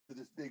with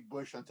this big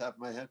bush on top of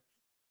my head.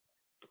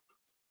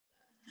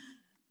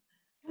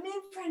 Come in,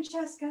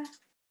 Francesca.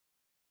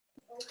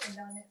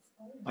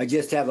 I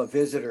just have a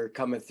visitor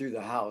coming through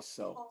the house,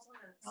 so.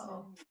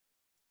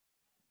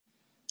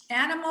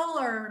 Animal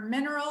or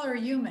mineral or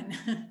human?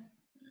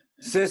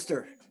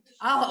 Sister.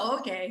 Oh,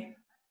 okay.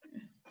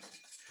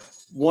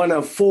 One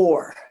of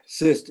 4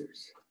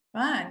 sisters.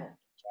 Fun.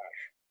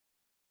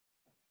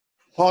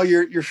 Paul,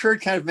 your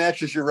shirt kind of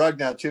matches your rug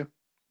now too.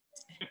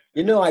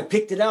 You know, I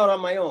picked it out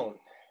on my own.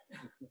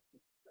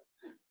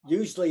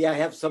 Usually I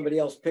have somebody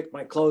else pick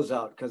my clothes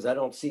out because I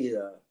don't see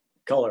the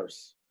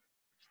colors.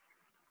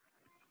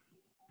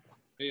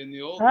 In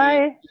the old Hi.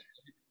 days.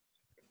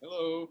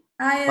 Hello.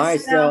 Hi, Hi,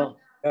 Estelle.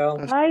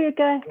 Sal. Hi, you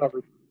guys.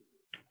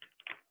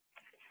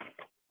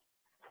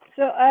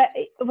 So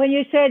when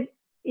you said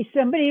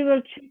somebody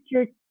will check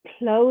your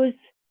clothes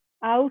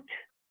out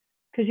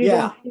because you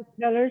don't see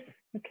colors,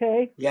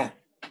 okay? Yeah.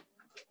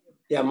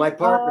 Yeah, my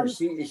partner,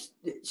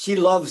 she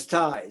loves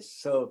ties.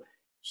 So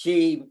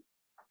she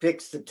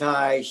picks the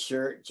tie,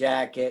 shirt,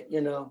 jacket,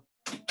 you know.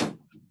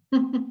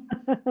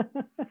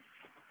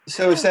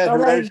 So is that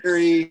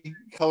hereditary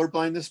color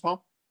blindness,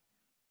 Paul?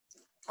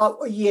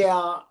 Oh,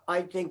 yeah,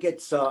 I think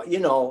it's, you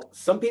know,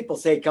 some people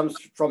say it comes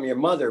from your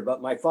mother,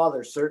 but my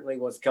father certainly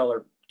was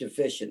color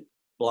deficient,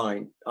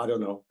 blind. I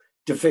don't know,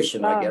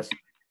 deficient, I guess.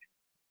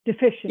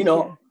 Deficient, you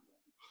know,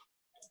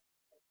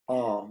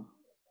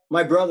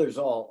 my brothers,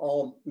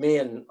 all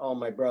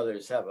my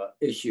brothers have an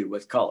issue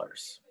with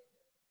colors.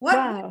 What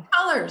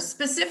colors?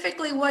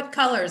 Specifically, what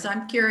colors?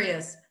 I'm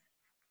curious.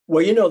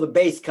 Well, you know, the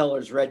base color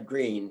is red,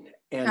 green.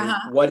 And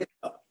what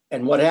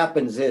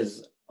happens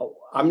is,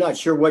 I'm not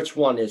sure which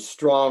one is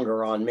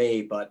stronger on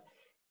me, but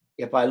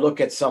if I look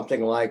at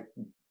something like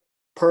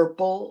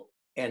purple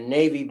and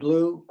navy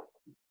blue,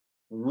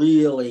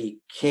 really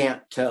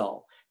can't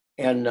tell.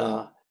 And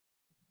I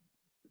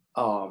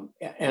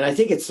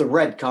think it's the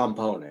red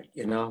component,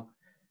 you know,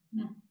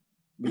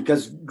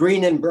 because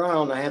green and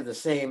brown, I have the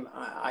same,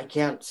 I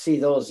can't see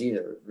those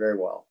either very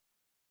well.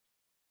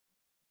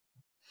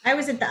 I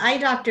was at the eye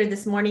doctor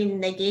this morning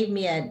and they gave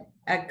me a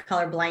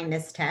color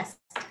blindness test,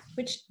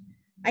 which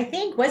I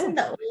think wasn't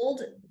the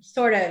old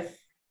sort of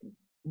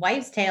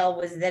wives' tale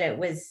was that it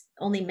was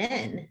only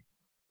men.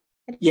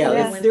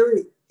 Yeah, the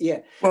theory,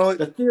 well,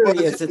 the theory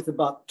is it's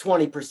about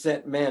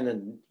 20% men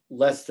and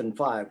less than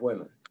 5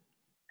 women.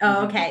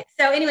 Oh, okay.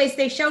 So anyways,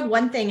 they showed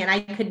one thing and I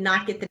could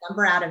not get the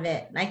number out of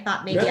it. And I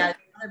thought maybe I was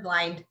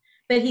colorblind,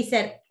 but he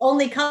said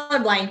only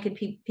colorblind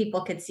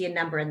people could see a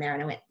number in there.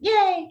 And I went,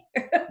 yay.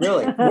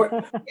 Really?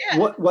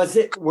 What was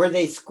it? Were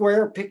they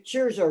square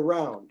pictures or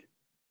round?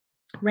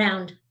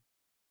 Round.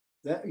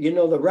 You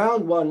know, the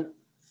round one,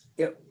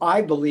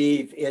 I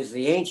believe, is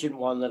the ancient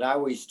one that I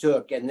always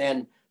took. And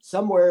then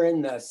somewhere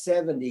in the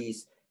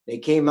 70s, they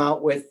came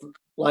out with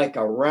like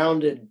a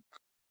rounded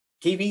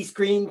TV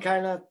screen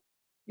kind of,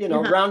 you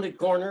know, rounded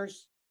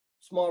corners,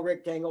 small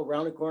rectangle,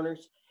 rounded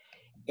corners.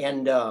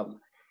 And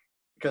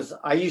because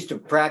I used to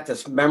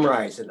practice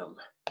memorizing them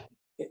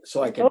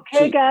so I could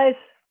cheat. Guys.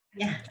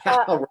 Yeah.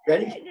 We're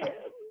ready?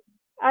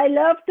 I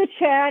love the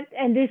chat,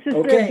 and this is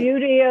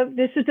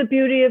the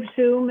beauty of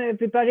Zoom.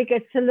 Everybody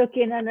gets to look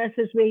in on us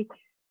as we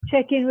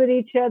check in with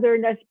each other,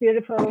 and that's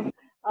beautiful.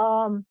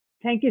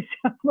 Thank you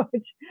so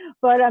much.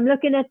 But I'm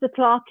looking at the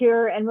clock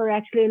here, and we're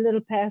actually a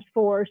little past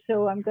 4,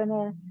 so I'm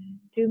gonna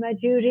do my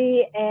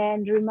duty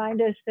and remind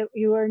us that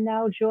you are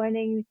now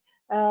joining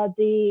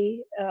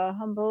the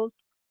Humboldt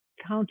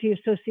County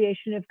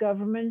Association of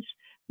Governments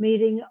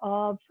meeting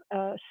of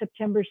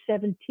September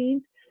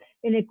 17th.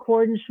 In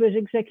accordance with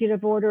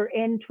Executive Order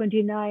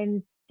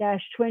N29-20,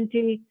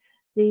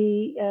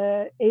 the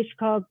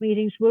HCOG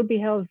meetings will be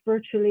held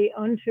virtually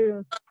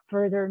until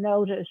further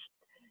notice.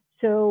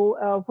 So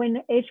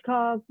when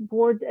HCOG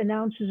board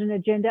announces an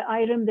agenda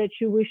item that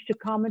you wish to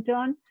comment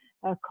on,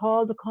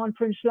 call the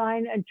conference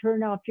line and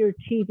turn off your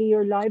TV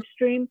or live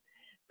stream.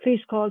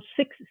 Please call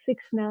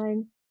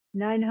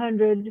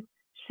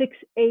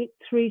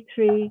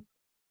 669-900-6833.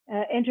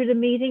 Enter the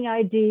meeting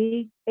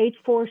ID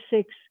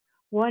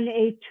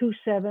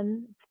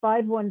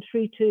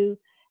 846-1827-5132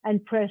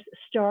 and press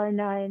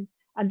 *9.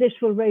 And this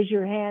will raise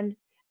your hand.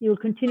 You'll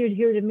continue to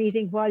hear the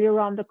meeting while you're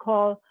on the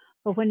call.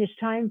 But when it's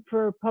time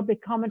for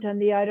public comment on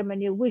the item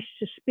and you wish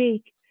to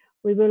speak,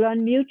 we will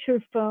unmute your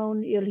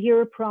phone. You'll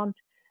hear a prompt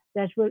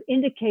that will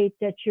indicate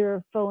that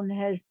your phone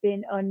has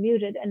been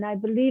unmuted. And I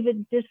believe at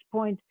this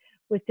point,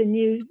 with the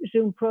new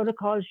Zoom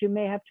protocols, you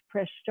may have to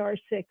press *6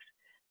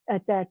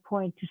 at that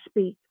point to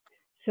speak.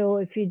 So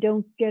if you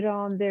don't get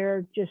on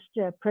there, just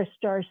press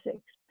 *6.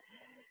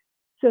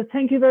 So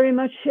thank you very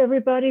much,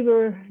 everybody.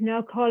 We're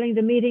now calling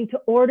the meeting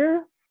to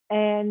order,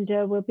 and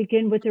we'll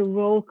begin with a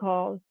roll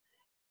call.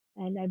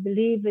 And I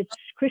believe it's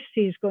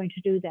Christy is going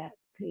to do that,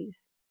 please.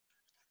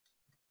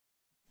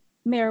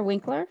 Mayor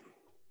Winkler.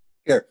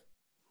 Here.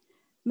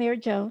 Mayor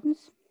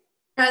Jones.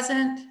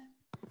 Present.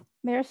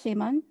 Mayor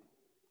Seaman.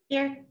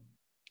 Here.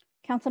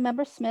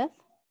 Councilmember Smith.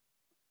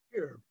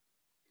 Here.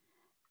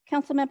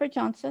 Councilmember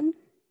Johnson.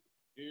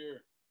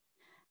 Here.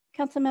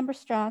 Councilmember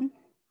Strawn.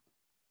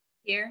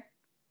 Here.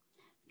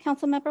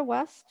 Councilmember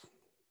West,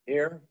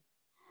 Here.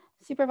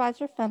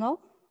 Supervisor Fennel,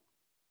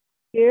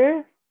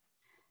 Here.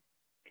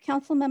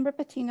 Councilmember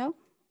Patino,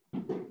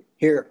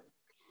 Here.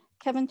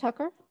 Kevin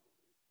Tucker.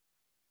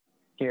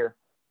 Here.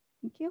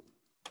 Thank you.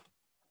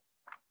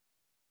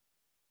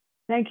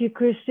 Thank you,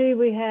 Christy.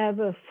 We have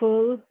a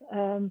full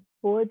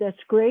board. That's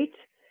great.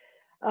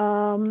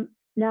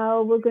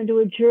 Now we're going to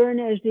adjourn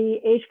as the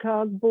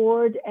HCOG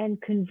board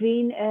and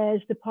convene as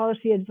the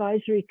Policy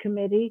Advisory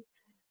Committee.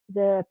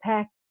 The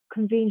PAC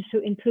convenes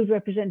to include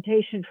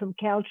representation from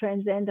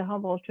Caltrans and the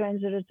Humboldt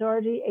Transit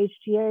Authority,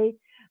 HTA,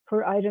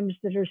 for items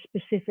that are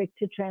specific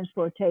to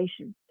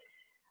transportation.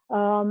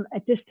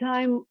 At this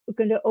time, we're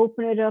going to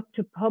open it up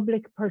to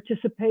public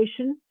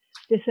participation.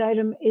 This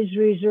item is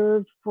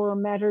reserved for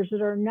matters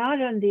that are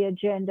not on the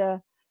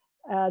agenda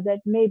that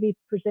may be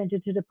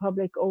presented to the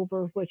public,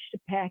 over which the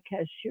PAC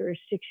has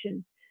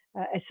jurisdiction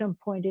at some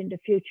point in the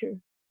future.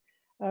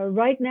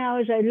 Right now,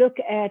 as I look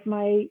at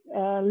my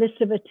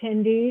list of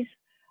attendees,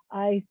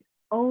 I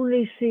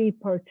only see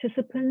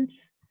participants.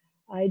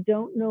 I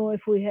don't know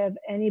if we have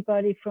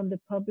anybody from the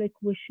public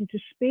wishing to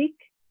speak.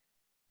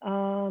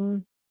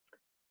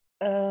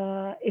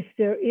 If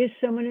there is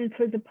someone in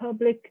for the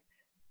public,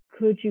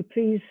 could you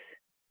please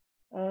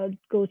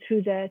go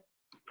through that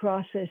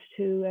process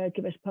to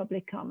give us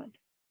public comment?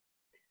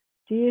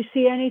 Do you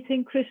see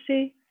anything,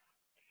 Christy?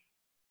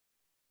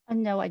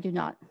 No, I do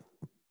not.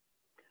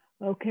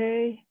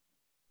 Okay,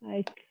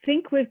 I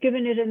think we've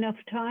given it enough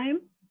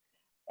time,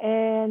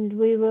 and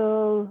we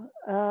will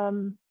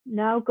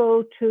now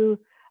go to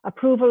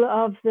approval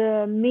of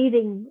the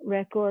meeting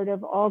record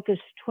of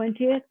August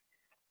 20th.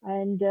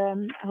 And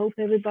I hope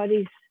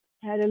everybody's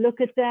had a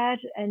look at that.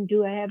 And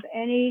do I have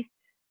any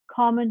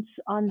comments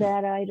on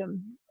that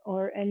item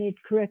or any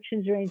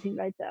corrections or anything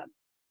like that?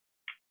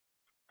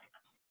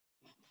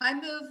 I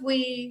move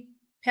we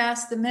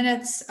pass the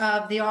minutes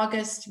of the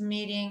August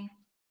meeting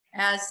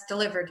as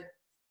delivered.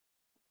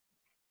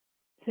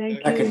 Thank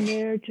you, Second.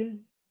 Mayor.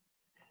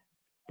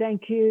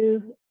 Thank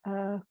you,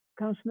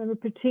 Councilmember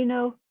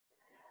Patino.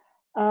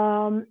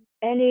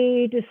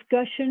 Any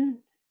discussion?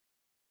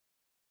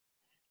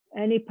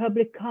 Any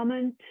public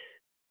comment?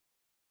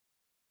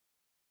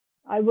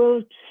 I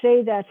will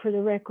say that for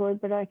the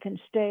record, but I can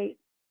state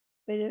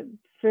with a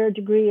fair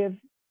degree of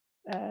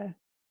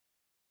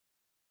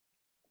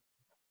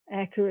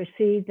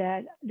accuracy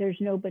that there's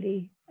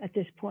nobody at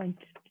this point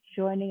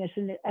joining us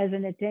as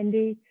an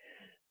attendee.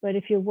 But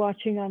if you're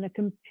watching on a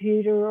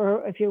computer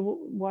or if you're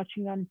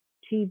watching on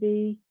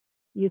TV,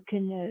 you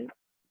can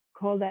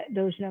call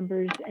those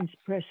numbers and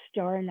press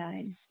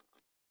 *9.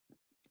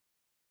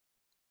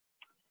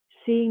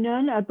 Seeing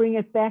none, I'll bring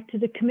it back to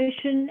the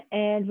commission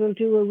and we'll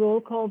do a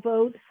roll call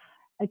vote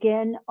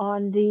again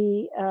on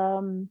the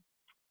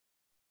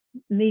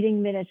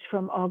meeting minutes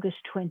from August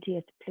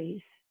 20th,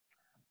 please.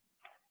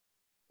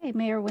 Hey,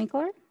 Mayor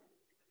Winkler,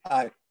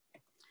 Aye.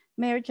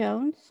 Mayor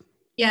Jones,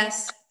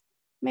 Yes.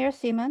 Mayor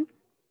Seaman,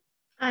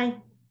 Aye.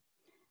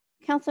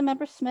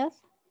 Councilmember Smith,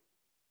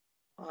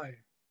 Aye.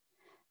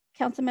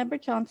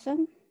 Councilmember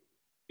Johnson,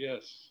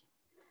 Yes.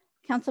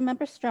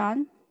 Councilmember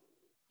Strawn,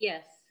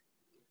 Yes.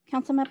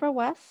 Councilmember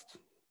West,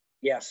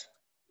 Yes.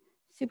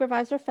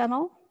 Supervisor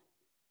Fennel,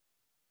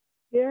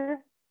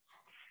 Here,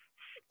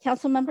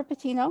 Councilmember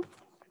Patino,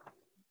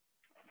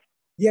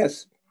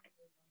 Yes.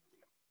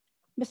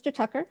 Mr.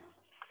 Tucker.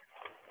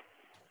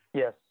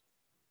 Yes.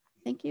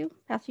 Thank you.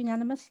 Pass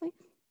unanimously.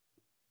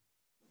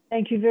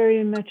 thank you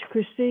very much,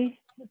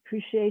 Christy.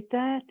 Appreciate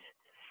that.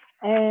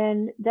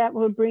 And that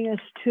will bring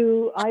us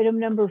to item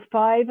number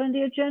 5 on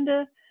the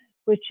agenda,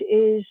 which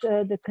is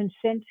the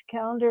consent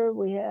calendar.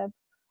 We have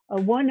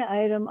one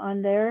item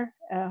on there,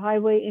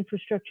 Highway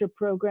Infrastructure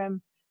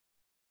Program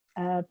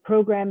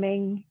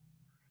Programming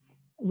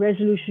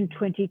Resolution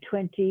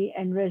 2020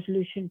 and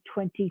Resolution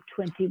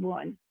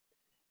 2021.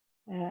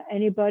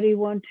 Anybody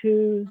want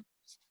to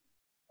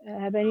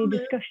have any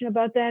discussion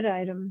about that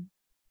item?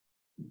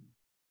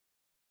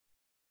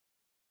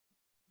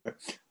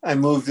 I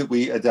move that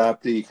we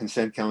adopt the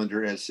consent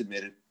calendar as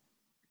submitted.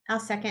 I'll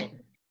second.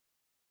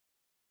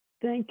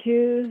 Thank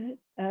you,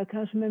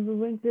 Councilmember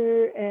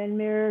Winkler and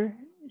Mayor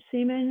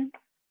Seaman.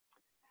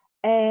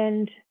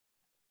 And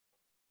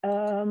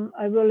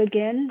I will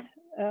again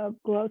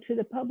go out to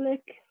the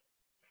public.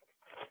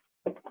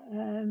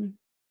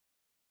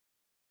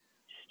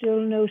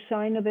 Still no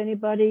sign of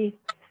anybody.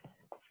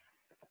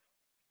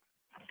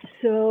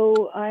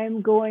 So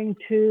I'm going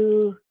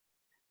to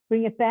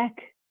bring it back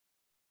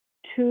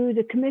to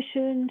the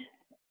Commission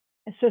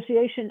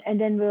Association, and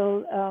then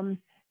we'll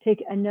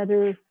take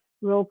another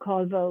roll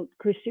call vote.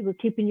 Christy, we're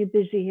keeping you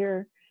busy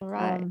here. All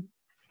right.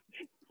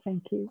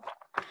 Thank you.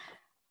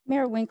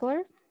 Mayor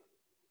Winkler,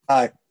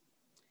 Aye.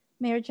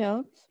 Mayor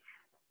Jones,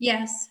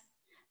 Yes.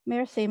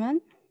 Mayor Seaman,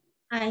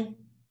 Aye.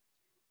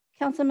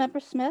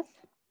 Councilmember Smith,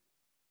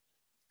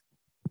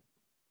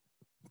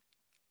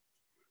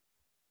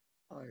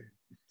 Aye.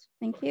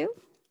 thank you.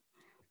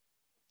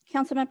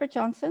 Councilmember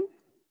Johnson,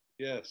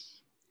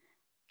 Yes.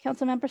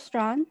 Councilmember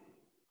Strawn,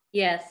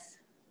 Yes.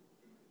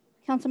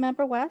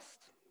 Councilmember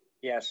West,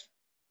 Yes.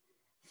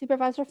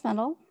 Supervisor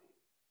Fennel,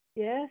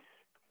 Yes.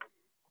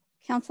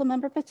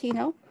 Councilmember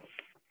Patino,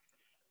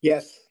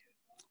 Yes.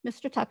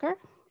 Mr. Tucker.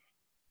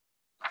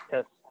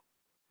 Yes.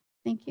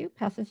 Thank you.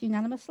 Passes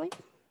unanimously.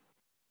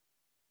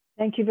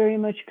 Thank you very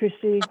much,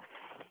 Christy.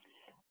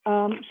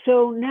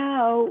 So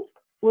now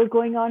we're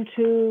going on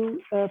to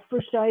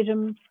first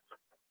item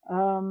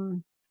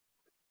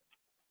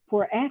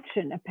for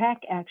action, a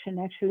PAC action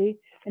actually,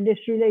 and this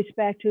relates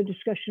back to a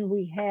discussion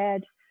we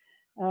had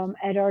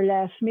at our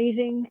last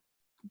meeting,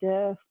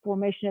 the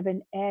formation of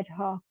an ad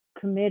hoc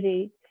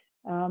committee,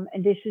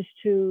 and this is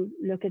to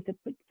look at the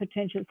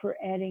potential for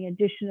adding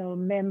additional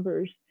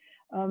members.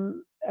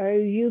 Are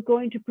you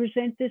going to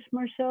present this,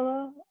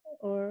 Marcella,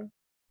 or?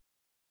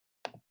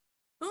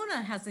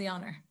 Una has the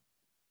honor.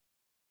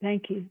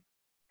 Thank you.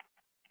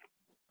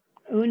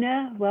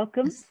 Una,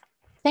 welcome. Yes.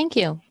 Thank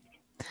you.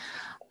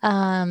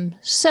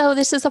 So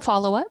this is a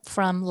follow-up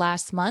from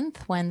last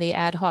month when the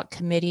ad hoc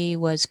committee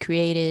was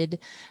created,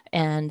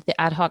 and the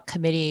ad hoc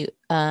committee's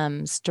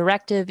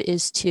directive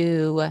is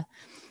to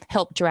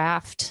help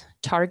draft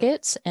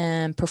targets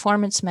and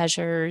performance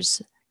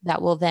measures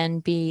that will then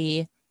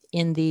be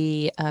in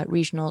the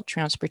regional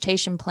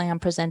transportation plan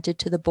presented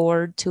to the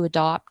board to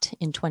adopt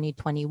in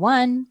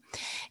 2021.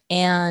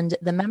 And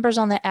the members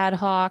on the ad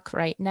hoc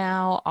right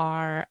now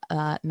are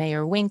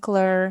Mayor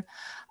Winkler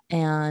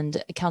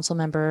and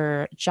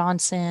Councilmember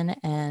Johnson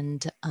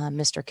and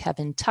Mr.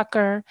 Kevin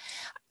Tucker.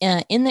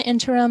 In the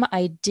interim,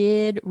 I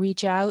did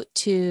reach out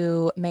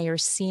to Mayor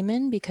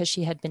Seaman because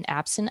she had been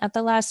absent at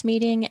the last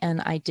meeting, and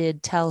I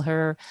did tell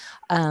her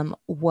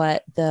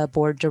what the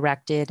board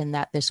directed and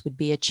that this would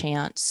be a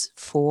chance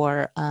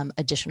for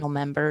additional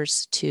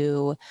members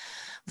to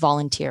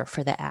volunteer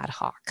for the ad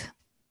hoc.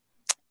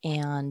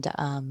 And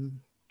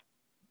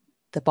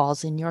the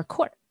ball's in your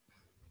court,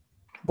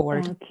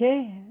 board.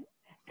 Okay.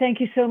 Thank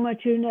you so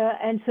much, Una.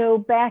 And so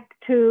back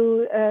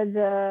to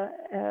the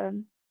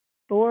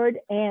board,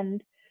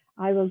 and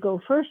I will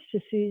go first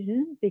to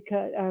Susan,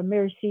 because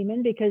Mayor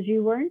Seaman, because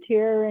you weren't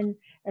here and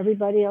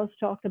everybody else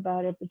talked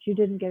about it, but you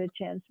didn't get a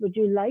chance. Would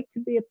you like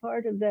to be a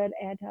part of that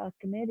ad hoc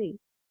committee?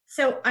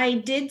 So I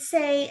did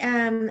say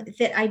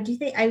that I do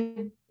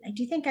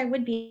think I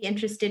would be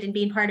interested in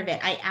being part of it.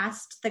 I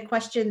asked the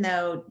question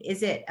though,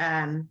 is it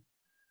going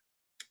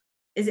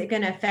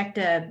to affect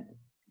a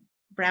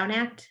Brown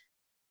Act?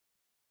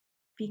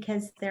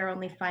 Because there are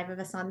only 5 of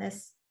us on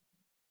this.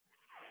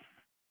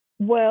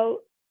 Well,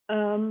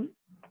 okay,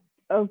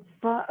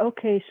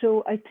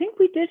 so I think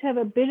we did have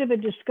a bit of a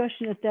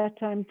discussion at that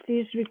time.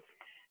 Please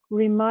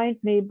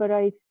remind me, but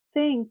I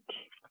think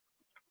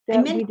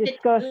that we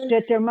discussed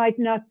that there might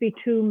not be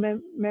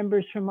 2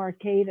 members from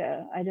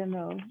Arcata. I don't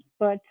know,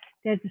 but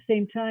at the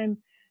same time,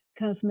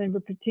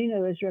 Councilmember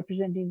Patino is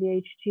representing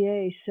the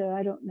HTA, so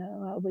I don't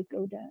know how we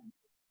go down.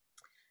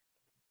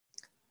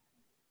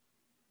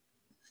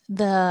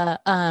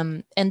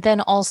 And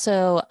then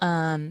also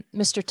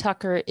Mr.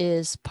 Tucker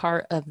is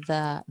part of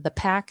the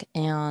PAC,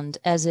 and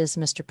as is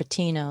Mr.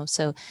 Patino.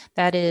 So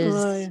that is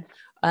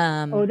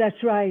oh,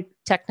 that's right.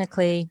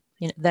 Technically,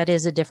 that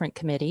is a different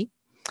committee.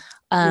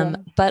 Yeah.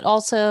 But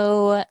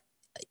also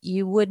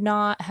you would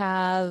not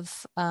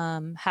have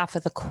half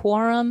of the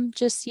quorum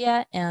just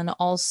yet. And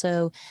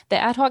also the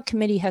ad hoc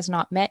committee has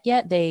not met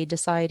yet. They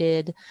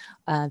decided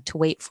to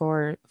wait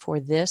for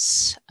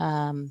this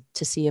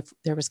to see if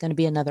there was going to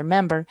be another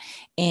member.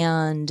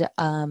 And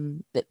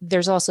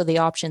there's also the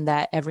option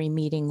that every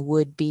meeting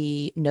would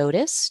be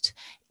noticed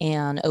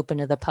and open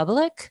to the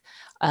public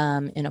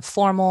in a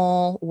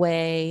formal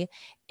way.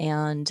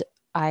 And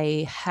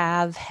I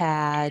have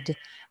had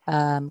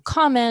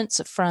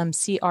comments from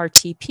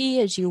CRTP.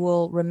 As you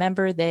will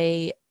remember,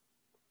 they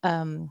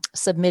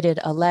submitted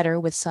a letter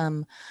with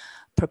some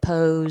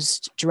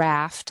proposed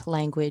draft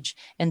language,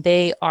 and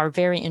they are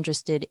very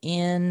interested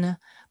in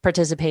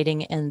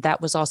participating. And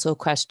that was also a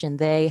question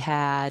they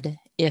had,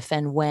 if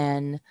and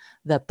when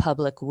the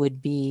public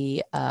would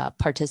be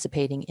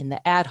participating in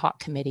the ad hoc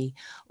committee,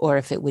 or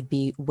if it would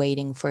be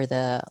waiting for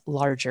the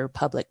larger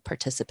public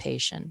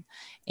participation.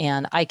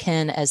 And I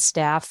can, as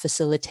staff,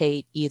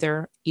 facilitate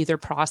either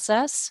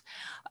process.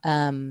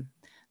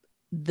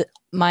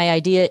 My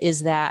idea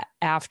is that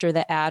after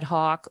the ad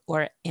hoc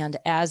and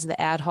as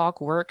the ad hoc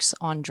works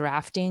on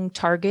drafting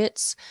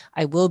targets,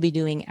 I will be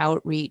doing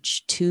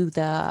outreach to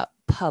the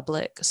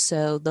public.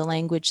 So the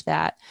language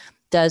that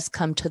does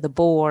come to the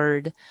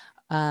board,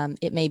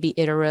 it may be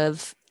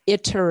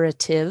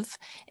iterative,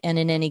 and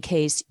in any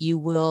case, you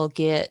will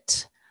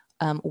get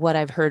what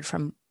I've heard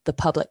from the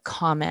public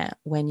comment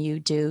when you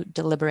do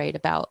deliberate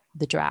about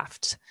the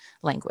draft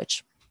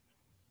language.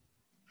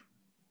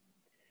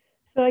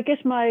 So I guess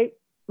my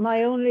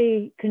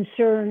only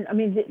concern, I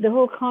mean, the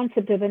whole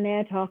concept of an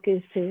ad hoc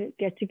is to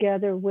get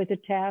together with a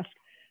task,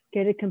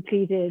 get it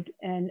completed,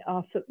 and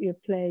off your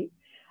plate.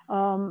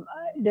 I'm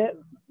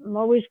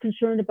always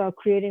concerned about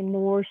creating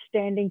more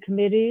standing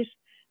committees.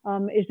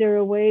 Is there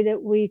a way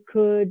that we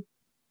could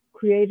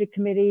create a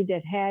committee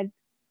that had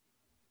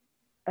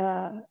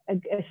a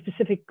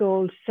specific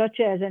goal, such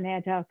as an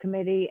ad hoc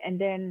committee, and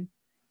then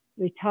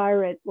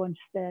retire it once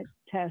that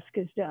task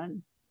is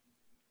done.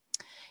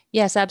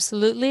 Yes,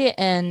 absolutely.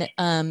 And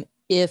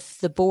if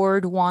the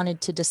board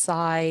wanted to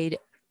decide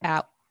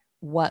at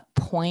what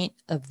point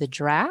of the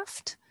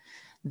draft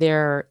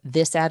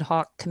this ad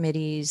hoc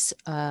committee's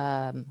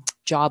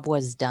job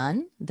was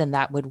done, then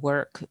that would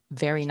work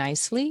very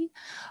nicely.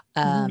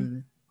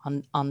 And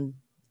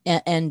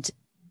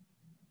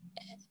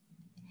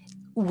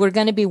we're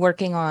going to be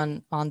working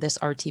on this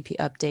RTP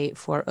update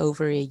for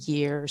over a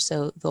year.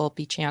 So there'll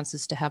be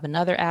chances to have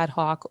another ad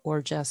hoc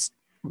or just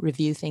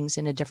review things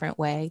in a different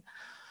way.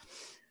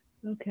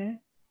 Okay.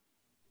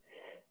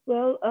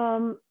 Well,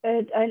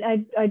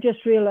 I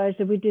just realized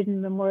that we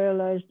didn't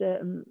memorialize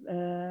the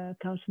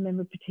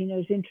Councilmember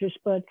Patino's interest,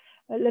 but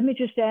let me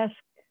just ask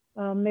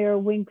Mayor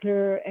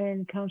Winkler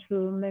and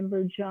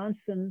Councilmember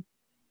Johnson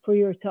for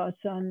your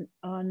thoughts on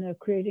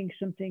creating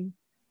something,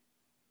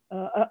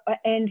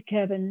 and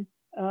Kevin,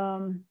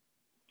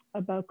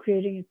 about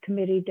creating a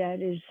committee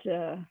that is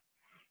a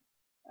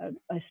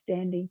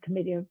standing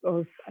committee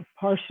or a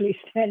partially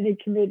standing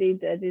committee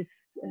that is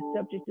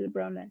subject to the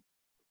Brown Act.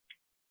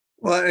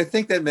 Well, I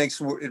think that makes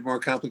it more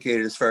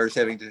complicated as far as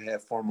having to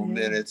have formal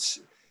minutes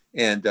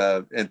and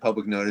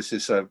public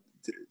notices. So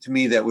to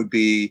me, that would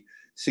be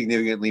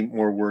significantly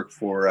more work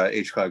for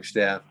HCOG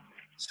staff.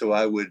 So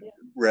I would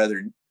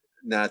rather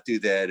not do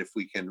that if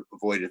we can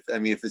avoid it. I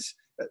mean, if it's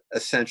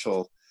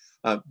essential.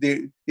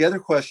 The other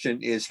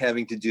question is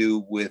having to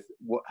do with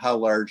how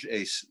large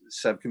a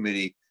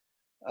subcommittee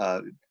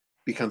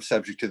becomes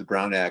subject to the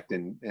Brown Act,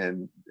 and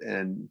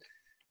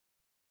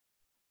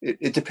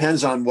it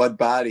depends on what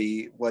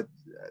body, what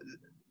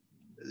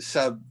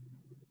sub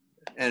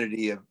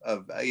entity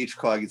of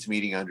HCOG it's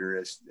meeting under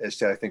as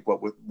to, I think,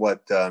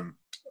 what a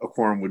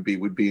quorum would be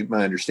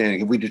my understanding.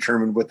 Have we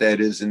determined what that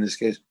is in this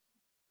case?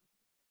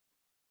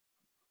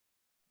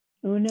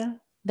 Una?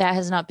 That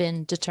has not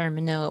been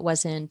determined. No, it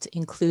wasn't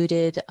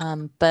included.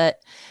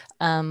 But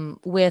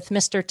with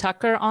Mr.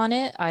 Tucker on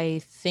it,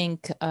 I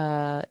think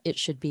it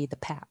should be the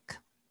PAC.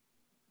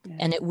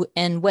 Yeah.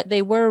 And what they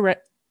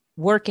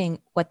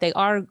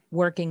are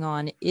working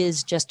on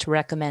is just to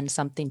recommend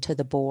something to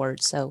the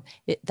board. So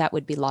that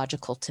would be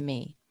logical to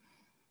me.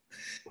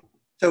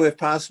 So if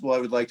possible, I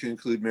would like to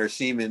include Mayor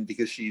Seaman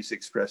because she's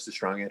expressed a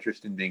strong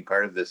interest in being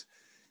part of this.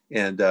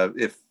 And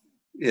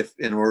if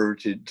in order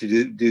to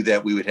do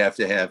that, we would have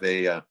to have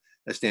a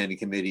standing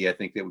committee, I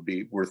think that would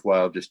be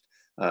worthwhile just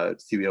to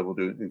be able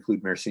to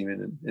include Mayor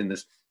Seaman in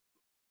this.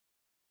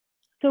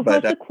 So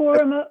what's the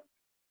quorum?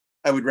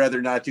 I would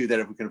rather not do that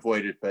if we can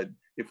avoid it, but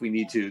if we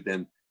need to,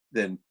 then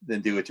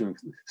do it so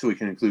we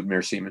can include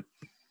Mayor Seaman.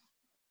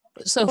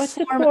 So what's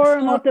the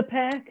quorum of the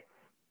PAC?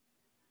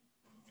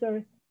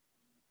 Sorry.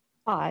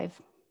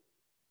 5.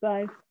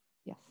 Yes.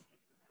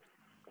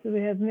 So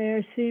we have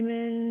Mayor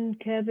Seaman,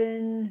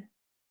 Kevin.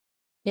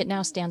 It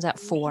now stands at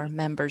 4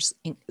 members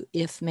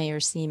if Mayor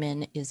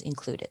Seaman is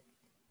included.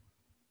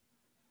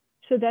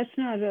 So that's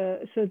not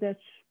a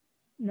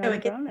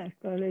Brown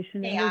Act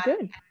violation. Yeah. We're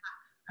good.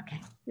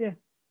 Okay. Yeah.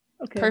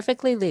 Okay.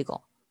 Perfectly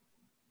legal.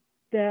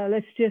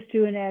 Let's just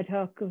do an ad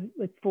hoc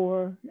with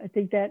 4. I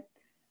think that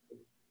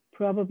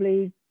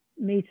probably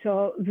meets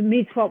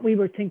what we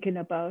were thinking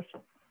about.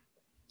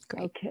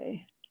 Great.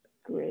 Okay,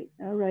 great.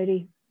 All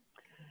righty.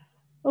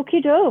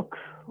 Okie doke.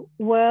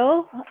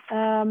 Well,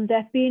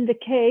 that being the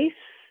case,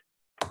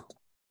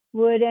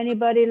 would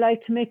anybody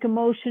like to make a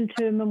motion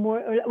to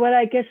memorial? Well,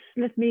 I guess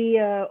let me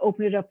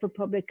open it up for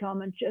public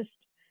comment just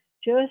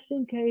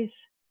in case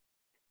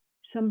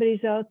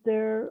somebody's out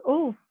there.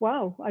 Oh,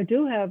 wow. I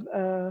do have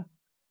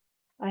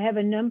I have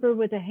a number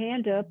with a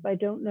hand up. I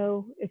don't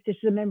know if this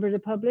is a member of the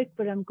public,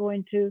 but I'm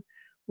going to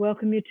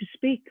welcome you to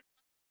speak.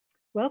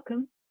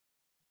 Welcome.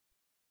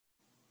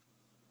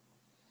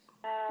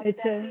 It's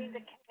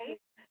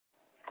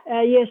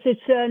yes,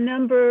 it's a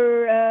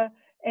number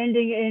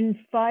ending in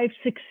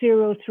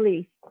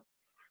 5603.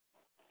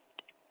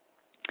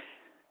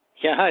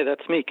 Yeah, hi,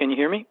 that's me. Can you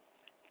hear me?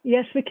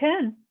 Yes, we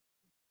can.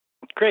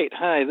 Great.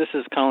 Hi, this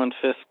is Colin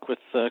Fisk with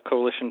the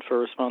Coalition for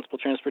Responsible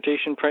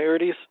Transportation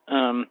Priorities.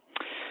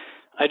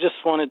 I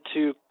just wanted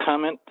to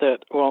comment that,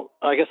 well,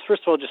 I guess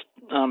first of all, just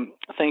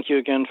thank you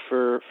again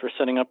for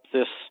setting up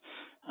this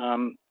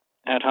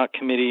ad hoc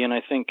committee, and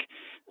I think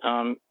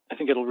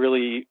it'll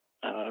really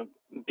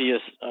be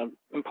an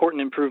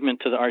important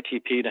improvement to the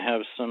RTP to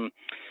have some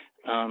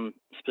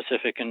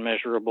specific and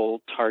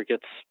measurable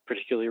targets,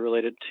 particularly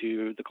related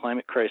to the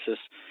climate crisis.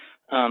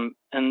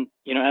 And,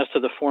 you know, as to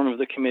the form of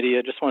the committee,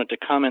 I just wanted to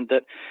comment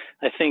that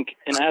I think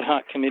an ad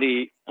hoc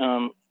committee,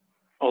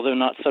 although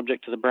not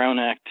subject to the Brown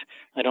Act,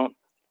 I don't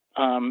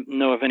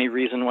know of any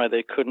reason why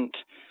they couldn't,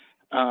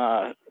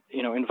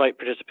 you know, invite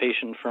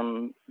participation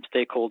from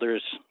stakeholders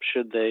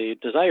should they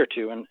desire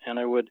to. And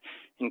I would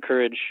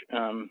encourage,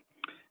 you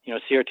know,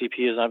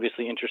 CRTP is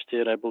obviously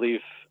interested. I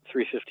believe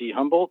 350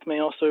 Humboldt may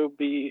also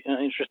be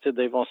interested.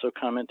 They've also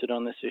commented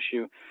on this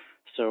issue.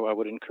 So I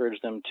would encourage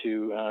them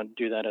to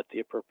do that at the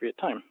appropriate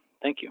time.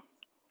 Thank you.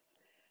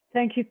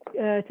 Thank you.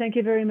 Thank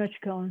you very much,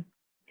 Colin.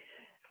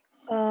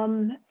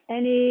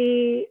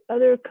 Any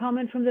other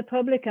comment from the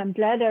public? I'm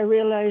glad I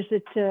realized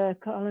that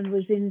Colin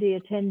was in the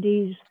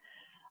attendees.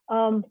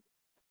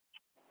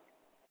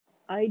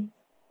 I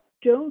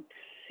don't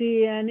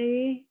see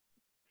any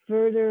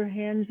further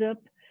hands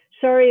up.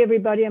 Sorry,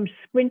 everybody, I'm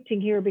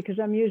squinting here because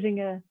I'm using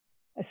a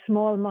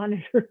small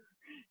monitor.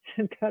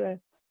 So I've got to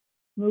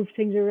move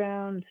things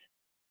around.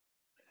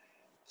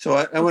 So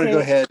I want to go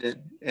Okay.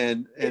 ahead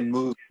and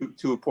move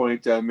to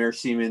appoint Mayor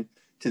Seaman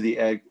to the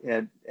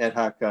ad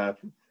hoc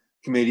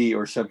committee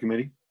or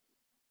subcommittee.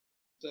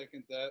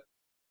 Second that.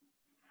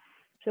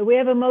 So we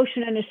have a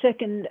motion and a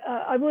second.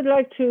 I would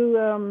like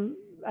to,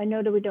 I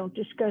know that we don't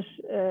discuss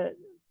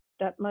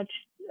that much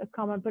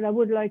comment, but I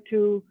would like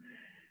to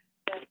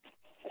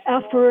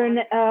offer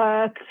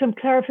some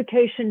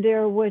clarification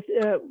there with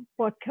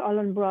what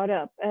Colin brought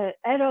up.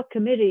 Ad hoc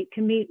committee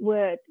can meet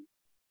with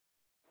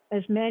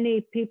as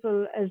many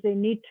people as they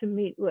need to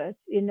meet with.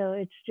 You know,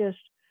 it's just,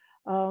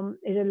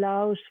 it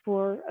allows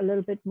for a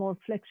little bit more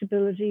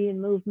flexibility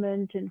in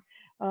movement, and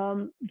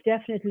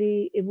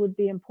definitely it would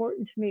be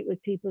important to meet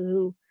with people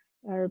who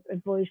are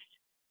voiced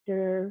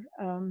their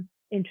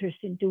interest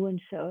in doing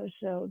so.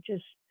 So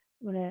just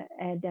want to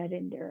add that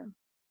in there.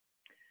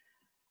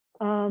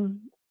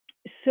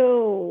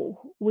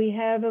 So we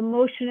have a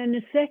motion and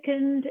a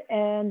second,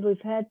 and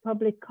we've had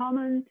public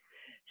comment.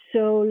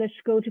 So let's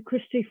go to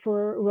Christy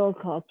for a roll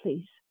call,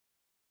 please.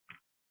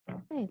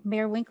 Okay,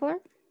 Mayor Winkler,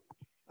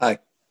 Aye.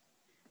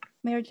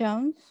 Mayor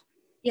Jones,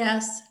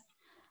 Yes.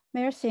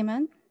 Mayor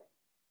Seaman,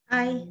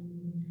 Aye.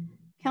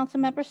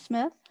 Councilmember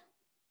Smith,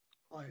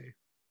 Aye.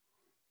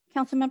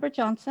 Councilmember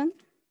Johnson,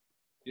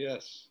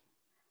 Yes.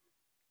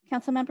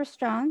 Councilmember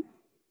Strawn,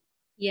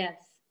 Yes.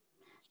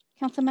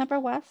 Councilmember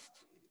West,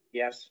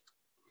 Yes.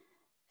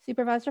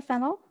 Supervisor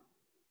Fennell,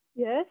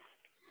 Yes.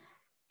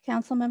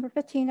 Councilmember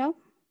Patino,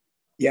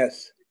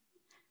 Yes.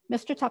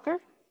 Mr. Tucker.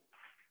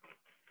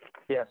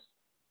 Yes.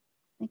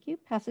 Thank you.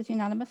 Passes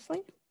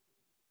unanimously.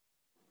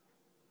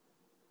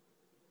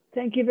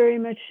 Thank you very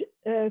much,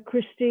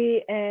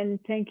 Christy, and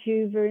thank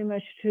you very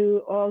much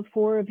to all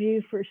four of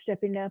you for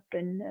stepping up,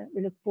 and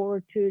we look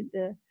forward to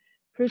the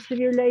fruits of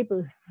your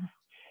labor.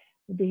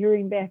 We'll be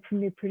hearing back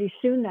from you pretty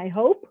soon, I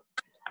hope.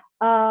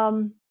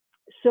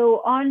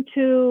 So on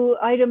to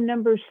item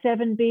number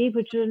 7B,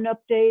 which is an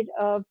update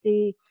of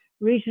the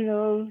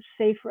regional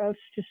safe routes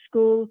to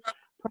school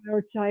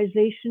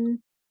prioritization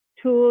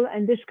tool,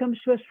 and this comes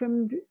to us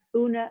from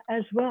Una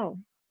as well.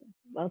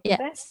 Welcome back.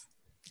 Yes.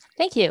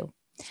 Thank you.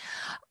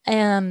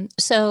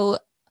 So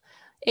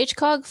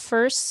HCOG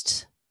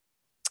first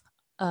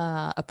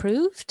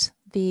approved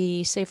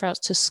the Safe Routes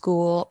to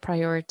School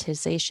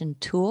prioritization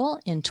tool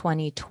in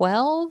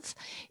 2012.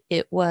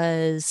 It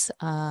was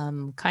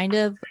kind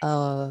of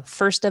a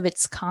first of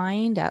its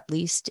kind, at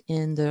least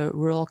in the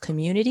rural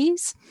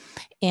communities.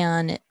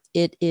 And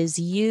it is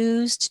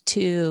used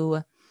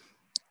to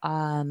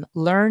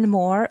learn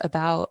more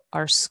about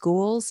our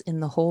schools in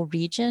the whole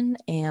region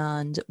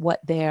and what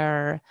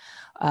their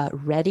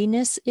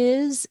readiness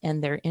is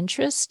and their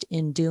interest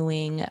in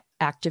doing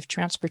active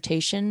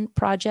transportation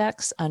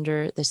projects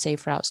under the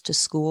Safe Routes to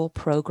School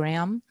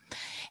program.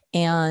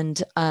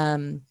 And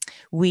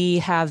we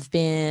have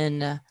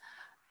been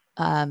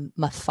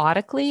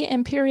methodically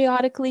and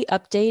periodically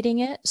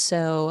updating it.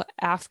 So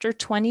after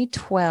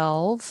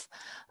 2012,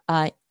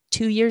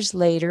 2 years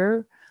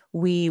later,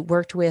 we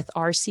worked with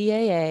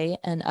RCAA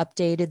and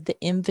updated the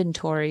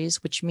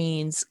inventories, which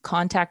means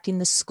contacting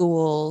the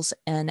schools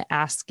and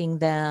asking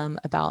them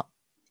about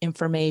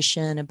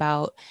information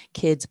about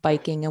kids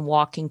biking and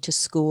walking to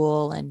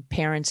school and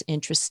parents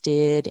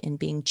interested in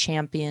being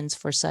champions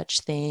for such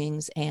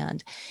things.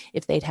 And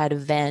if they'd had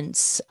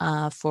events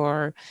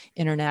for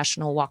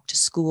International Walk to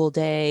School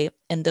Day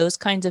and those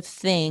kinds of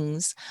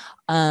things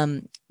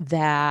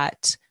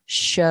that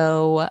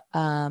show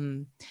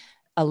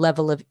a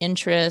level of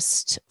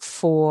interest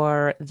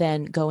for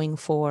then going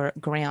for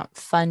grant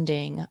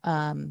funding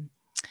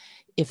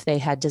if they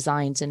had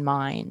designs in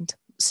mind.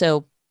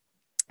 So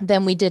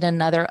then we did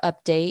another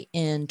update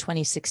in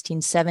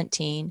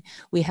 2016-17.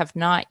 We have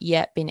not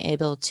yet been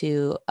able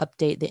to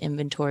update the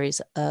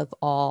inventories of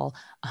all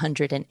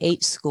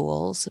 108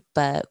 schools,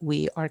 but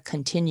we are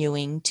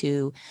continuing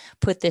to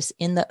put this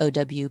in the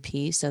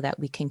OWP so that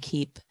we can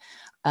keep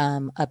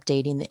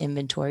updating the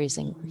inventories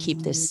and keep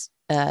this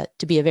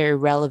to be a very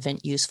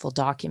relevant, useful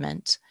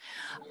document.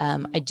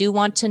 I do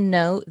want to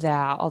note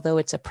that although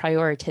it's a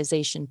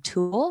prioritization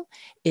tool,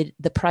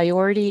 the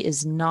priority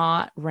is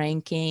not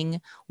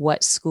ranking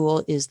what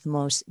school is the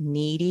most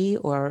needy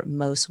or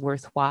most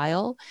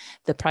worthwhile.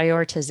 The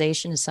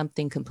prioritization is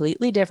something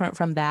completely different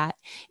from that.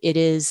 It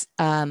is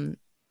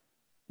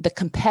the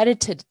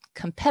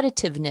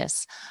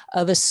competitiveness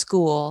of a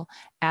school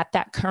at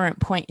that current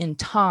point in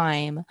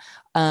time,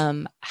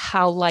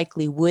 how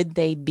likely would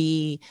they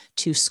be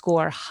to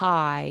score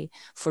high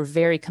for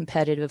very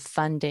competitive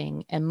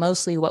funding? And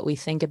mostly what we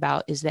think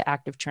about is the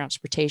active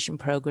transportation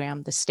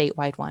program, the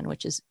statewide one,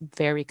 which is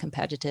very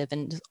competitive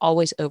and is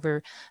always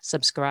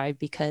oversubscribed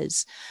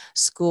because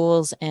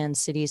schools and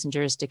cities and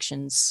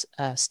jurisdictions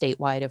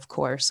statewide, of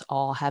course,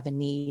 all have a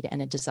need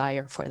and a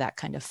desire for that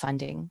kind of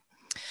funding.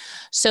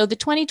 So the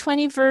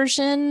 2020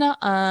 version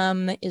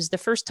is the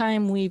first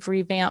time we've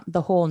revamped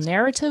the whole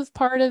narrative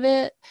part of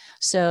it.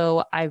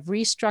 So I've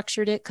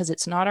restructured it because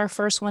it's not our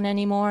first one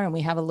anymore, and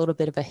we have a little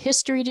bit of a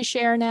history to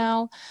share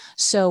now.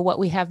 So what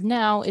we have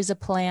now is a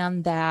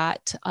plan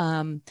that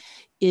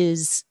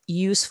is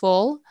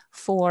useful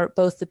for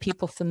both the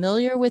people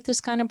familiar with this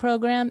kind of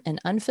program and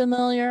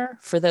unfamiliar.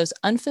 For those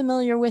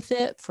unfamiliar with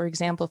it, for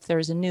example, if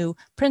there's a new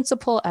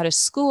principal at a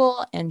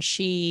school and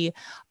she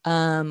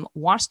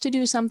wants to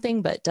do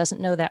something but doesn't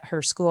know that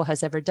her school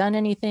has ever done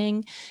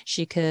anything,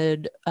 she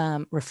could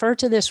refer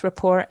to this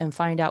report and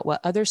find out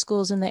what other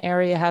schools in the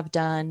area have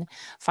done,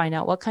 find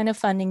out what kind of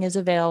funding is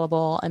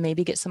available, and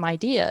maybe get some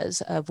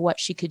ideas of what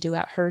she could do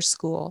at her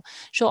school.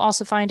 She'll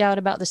also find out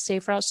about the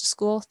Safe Routes to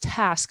School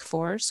Task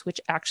Force, which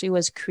actually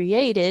was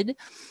created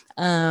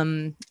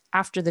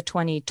after the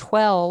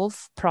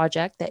 2012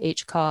 project that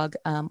HCOG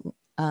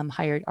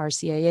hired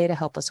RCAA to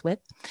help us with.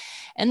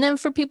 And then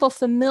for people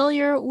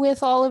familiar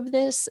with all of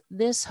this,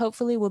 this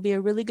hopefully will be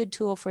a really good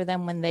tool for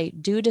them when they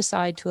do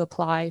decide to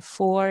apply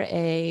for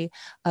a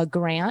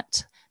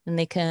grant. And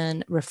they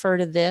can refer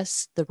to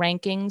this, the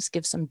rankings,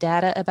 give some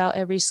data about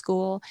every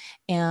school,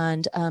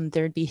 and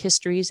there'd be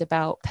histories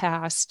about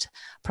past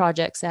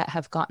projects that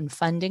have gotten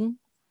funding.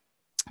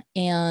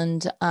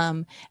 And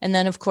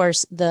then, of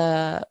course,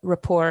 the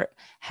report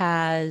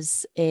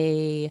has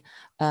quite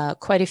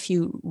a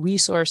few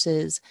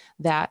resources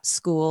that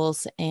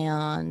schools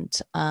and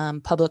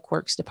public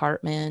works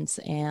departments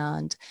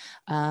and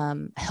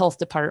health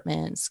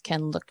departments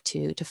can look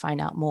to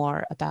find out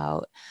more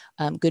about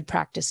good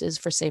practices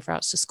for safe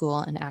routes to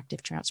school and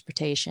active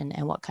transportation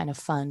and what kind of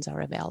funds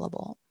are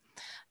available.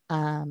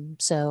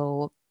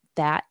 So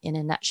that, in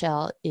a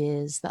nutshell,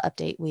 is the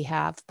update we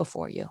have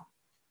before you.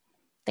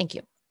 Thank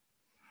you.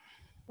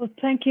 Well,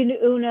 thank you,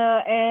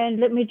 Una. And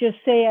let me just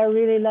say, I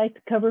really like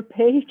the cover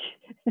page.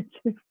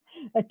 It's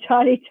a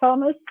Tiny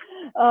Thomas.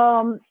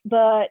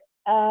 But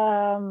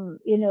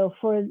you know,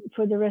 for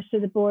the rest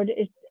of the board,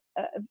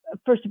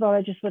 first of all,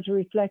 I just want to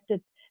reflect that,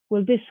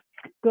 will this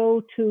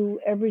go to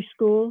every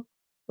school?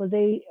 Will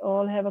they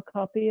all have a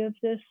copy of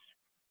this?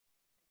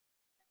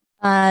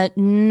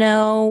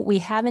 No, we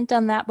haven't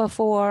done that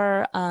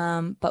before,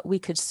 but we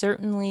could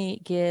certainly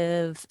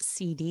give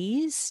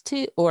CDs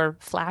to, or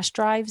flash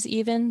drives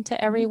even, to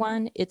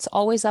everyone. It's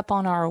always up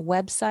on our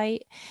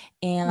website,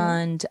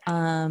 and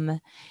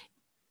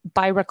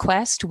by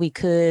request, we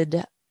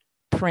could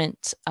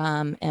print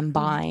and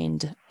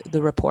bind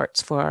the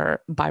reports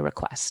by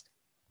request.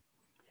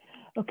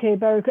 Okay,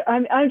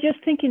 I'm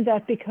just thinking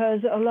that because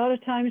a lot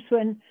of times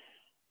when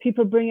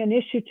people bring an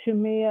issue to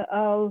me,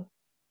 I'll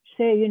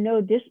say, you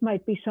know, this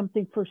might be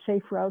something for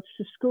safe routes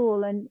to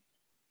school, and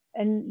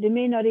they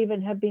may not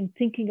even have been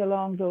thinking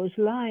along those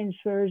lines.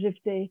 Whereas if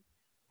they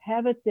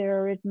have it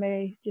there, it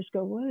may just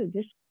go, well,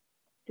 this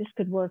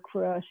could work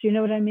for us. You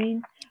know what I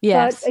mean?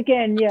 Yes. But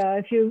again, yeah,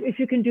 if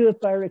you can do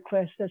it by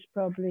request, that's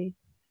probably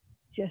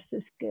just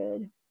as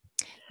good.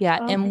 Yeah,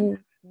 and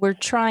we're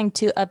trying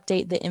to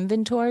update the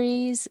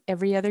inventories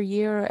every other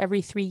year or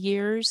every 3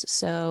 years.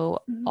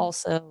 So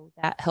also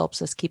that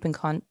helps us keep in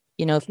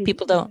you know, if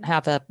people don't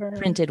have a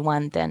printed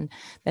one, then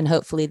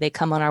hopefully they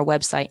come on our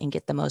website and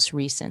get the most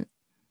recent.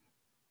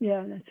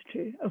 Yeah, that's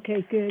true.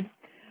 Okay, good.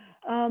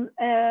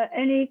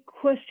 Any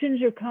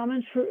questions or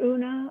comments for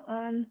Una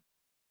on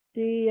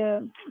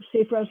the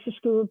Safe Routes to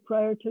School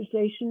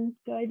prioritization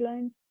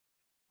guidelines?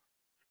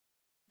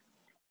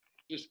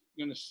 Just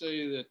going to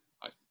say that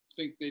I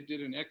think she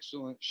did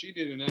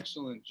an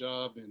excellent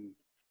job in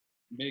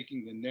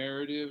making the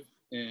narrative,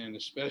 and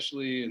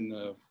especially in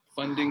the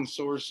funding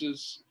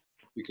sources,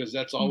 because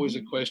that's always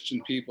a question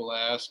people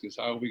ask, is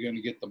how are we going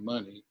to get the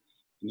money?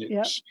 And it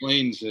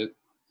explains it.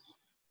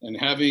 And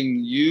having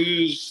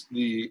used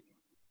the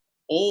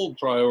old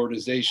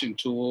prioritization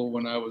tool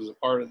when I was a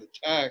part of the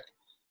TAC,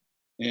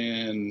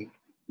 and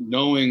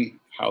knowing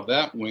how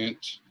that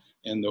went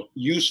and the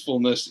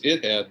usefulness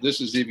it had,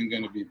 this is even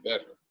going to be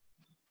better.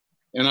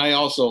 And I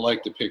also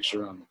like the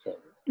picture on the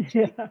cover.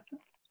 Yeah.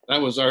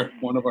 That was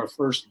one of our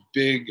first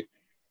big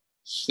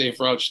Safe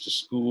Routes to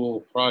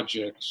School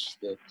projects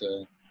that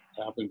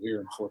happened here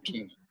in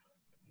Fortuna.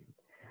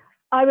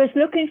 I was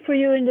looking for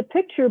you in the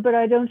picture, but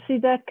I don't see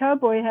that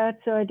cowboy hat,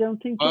 so I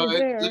don't think you're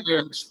there.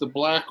 It's the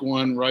black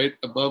one right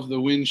above the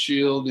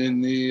windshield in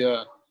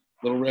the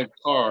little red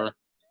car.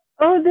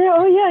 Oh, there.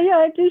 Oh, yeah,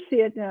 I do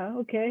see it now.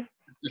 Okay.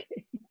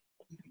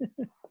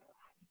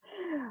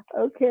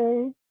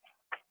 Okay.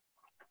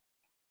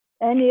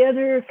 Any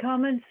other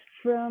comments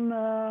from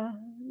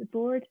the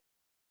board?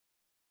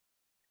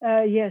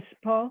 Yes,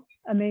 Paul,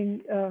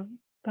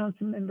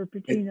 Councilmember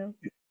Patino.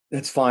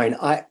 That's fine.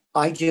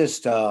 I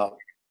just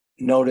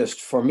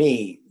noticed for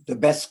me, the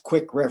best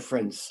quick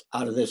reference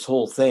out of this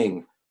whole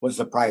thing was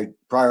the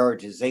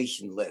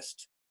prioritization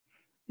list.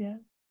 Yeah.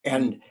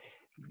 And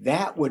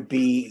that would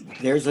be,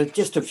 there's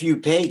just a few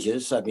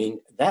pages. I mean,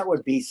 that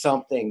would be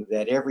something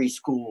that every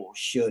school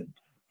should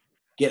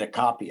get a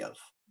copy of.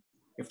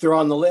 If they're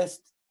on the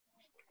list,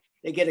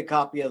 they get a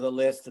copy of the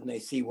list and they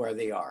see where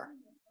they are.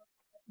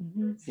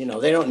 Mhm. You know,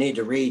 they don't need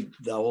to read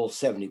the whole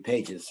 70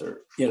 pages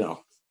or, you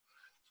know.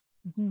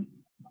 Mhm.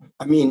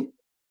 I mean,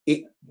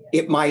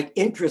 it might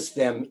interest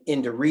them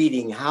into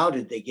reading how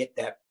did they get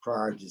that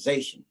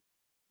prioritization.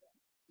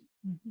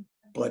 Mhm.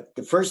 But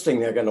the first thing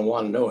they're going to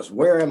want to know is,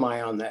 where am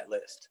I on that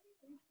list?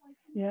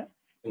 Yeah.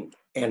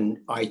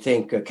 And I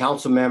think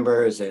council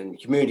members and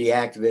community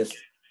activists,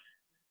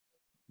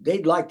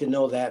 they'd like to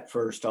know that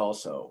first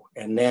also.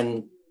 And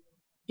then,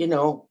 you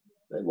know,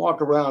 they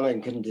walk around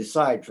and can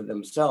decide for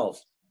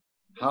themselves,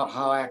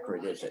 how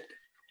accurate is it,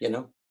 you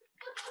know?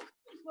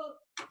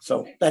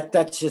 So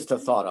that's just a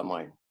thought of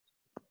mine.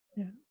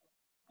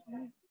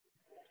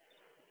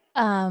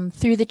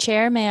 Through the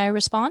chair, may I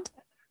respond?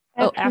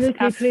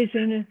 Absolutely, please,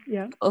 Una.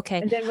 Yeah.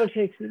 Okay. And then we'll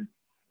take you.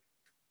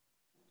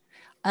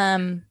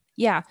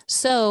 Yeah,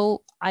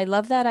 so I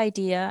love that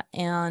idea.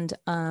 And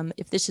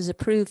if this is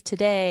approved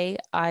today,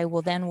 I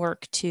will then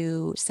work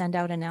to send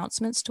out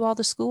announcements to all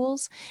the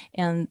schools.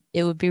 And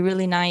it would be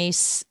really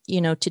nice,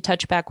 you know, to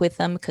touch back with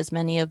them because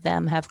many of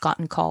them have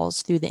gotten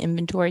calls through the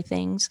inventory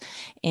things.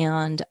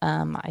 And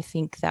I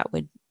think that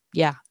would,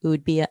 yeah, it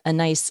would be a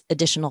nice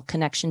additional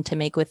connection to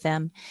make with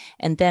them.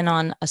 And then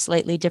on a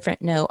slightly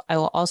different note, I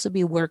will also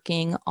be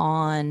working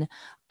on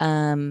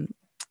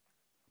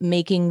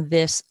making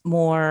this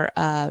more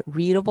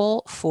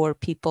readable for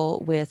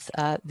people with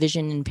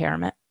vision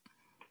impairment.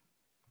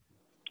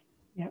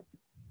 Yep.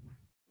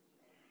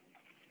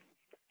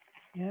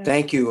 Yeah.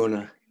 Thank you,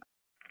 Una.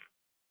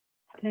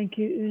 Thank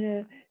you,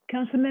 Una.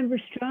 Councilmember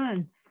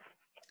Strawn.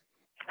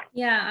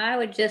 Yeah, I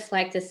would just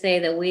like to say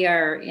that we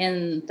are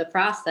in the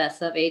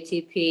process of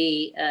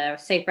ATP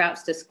Safe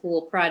Routes to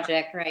School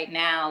project right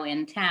now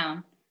in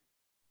town.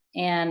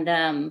 And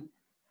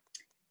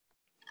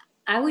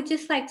I would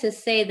just like to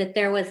say that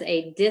there was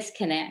a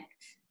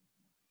disconnect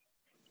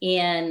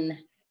in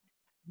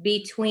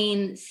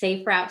between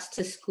Safe Routes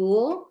to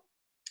School,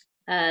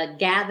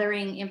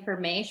 gathering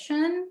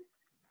information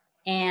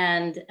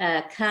and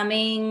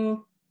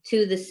coming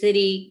to the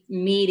city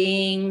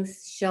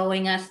meetings,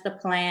 showing us the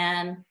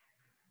plan,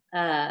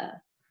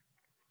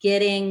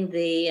 getting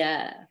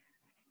the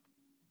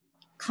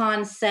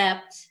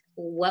concept,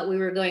 what we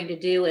were going to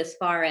do as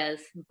far as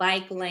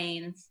bike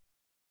lanes,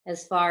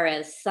 as far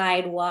as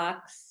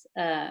sidewalks.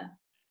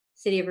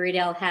 City of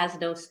Reedale has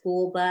no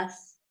school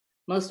bus.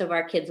 Most of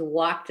our kids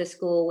walk to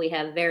school. We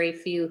have very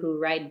few who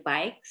ride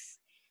bikes.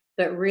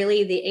 But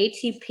really, the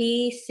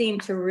ATP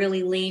seemed to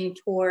really lean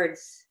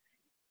towards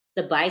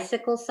the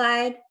bicycle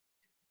side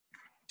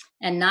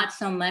and not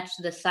so much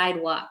the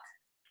sidewalk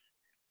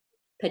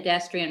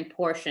pedestrian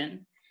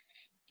portion.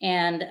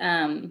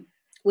 And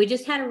we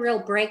just had a real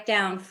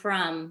breakdown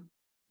from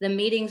the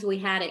meetings we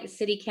had at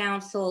City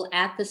Council,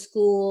 at the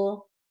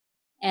school,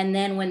 and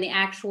then when the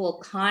actual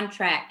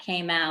contract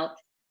came out,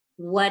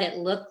 what it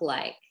looked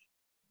like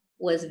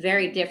was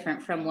very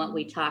different from what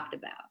we talked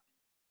about.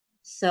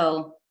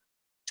 So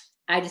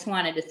I just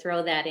wanted to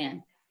throw that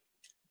in.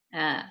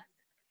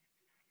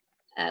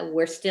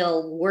 We're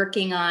still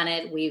working on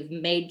it. We've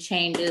made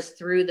changes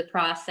through the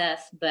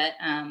process, but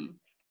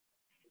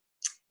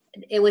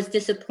it was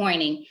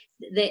disappointing.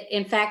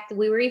 In fact,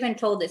 we were even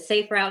told that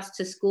Safe Routes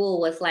to School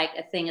was like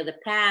a thing of the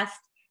past.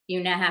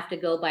 You now have to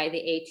go by the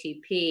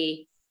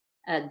ATP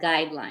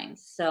guidelines.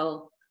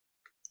 So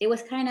it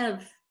was kind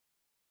of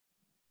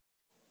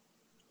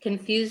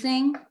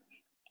confusing.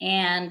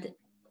 And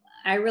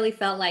I really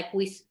felt like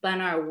we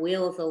spun our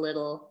wheels a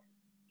little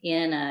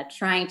in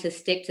trying to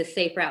stick to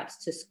Safe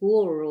Routes to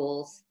School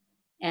rules.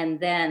 And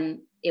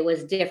then it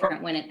was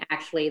different when it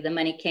actually, the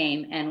money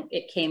came and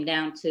it came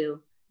down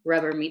to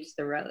rubber meets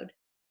the road.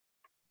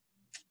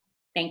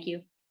 Thank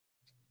you.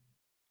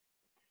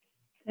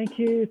 Thank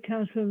you,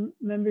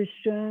 Councilmember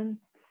Strawn.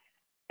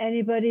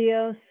 Anybody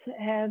else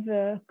have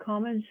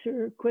comments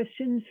or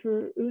questions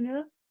for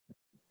Una?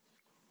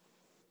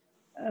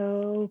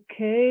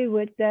 Okay,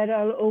 with that,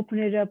 I'll open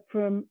it up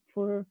for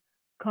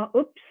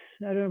oops,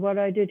 I don't know what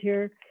I did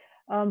here.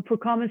 For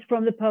comments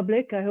from the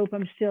public. I hope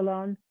I'm still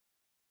on.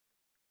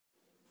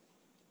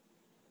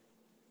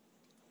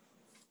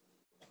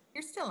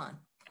 You're still on.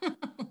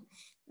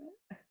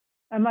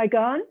 Am I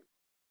gone?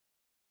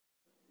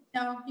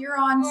 No, you're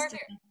on.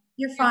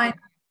 You're fine.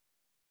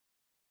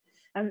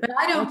 But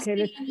I don't see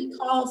any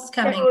calls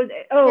coming.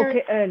 Oh,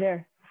 okay,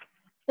 there.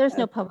 There's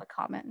no public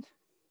comment.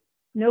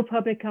 No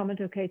public comment.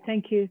 Okay,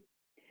 thank you.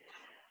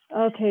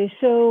 Okay,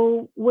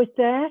 so with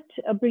that,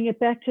 I'll bring it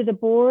back to the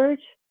board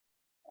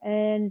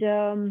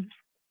and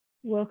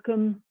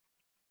welcome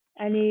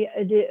any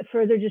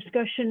further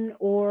discussion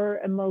or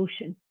a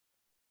motion.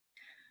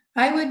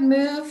 I would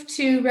move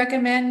to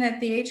recommend that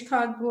the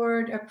HCOG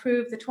board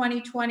approve the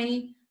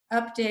 2020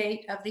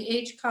 update of the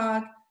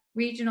HCOG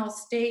regional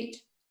state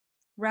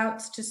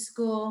routes to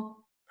school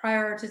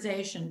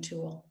prioritization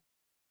tool.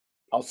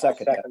 I'll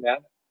second that.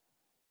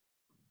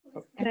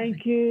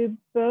 Thank you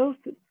both.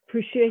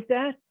 Appreciate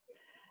that.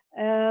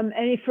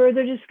 Any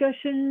further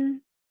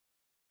discussion?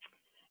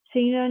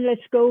 Seeing none,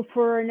 let's go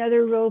for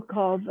another roll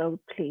call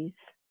vote, please.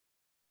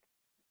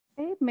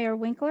 Okay, Mayor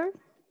Winkler,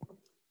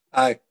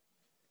 Aye.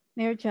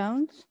 Mayor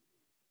Jones,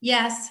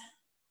 Yes.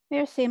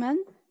 Mayor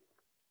Seaman,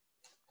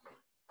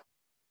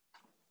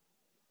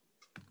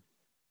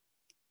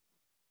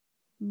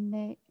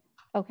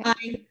 okay,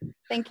 Aye.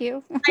 thank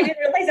you. I didn't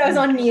realize I was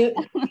on mute.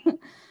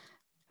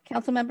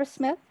 Councilmember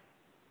Smith,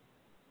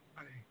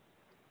 Aye.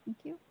 thank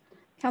you.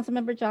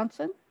 Councilmember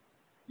Johnson,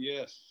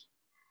 Yes.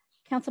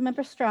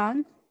 Councilmember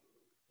Strawn,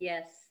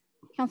 Yes.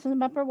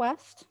 Councilmember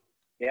West,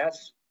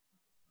 Yes.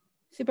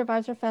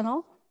 Supervisor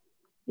Fennell,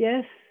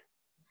 Yes.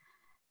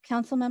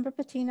 Councilmember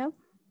Patino,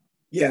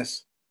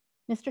 Yes.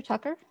 Mr.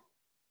 Tucker,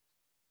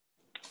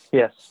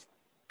 Yes.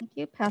 thank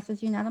you.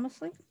 Passes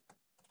unanimously.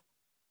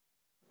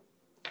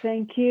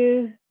 Thank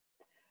you.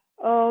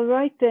 All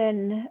right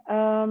then.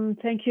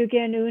 Thank you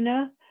again,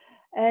 Una.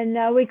 And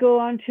now we go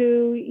on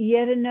to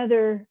yet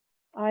another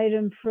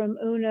item from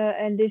Una,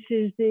 and this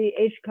is the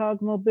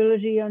HCOG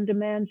Mobility on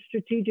Demand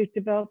Strategic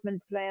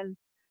Development Plan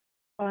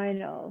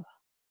final.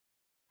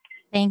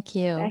 Thank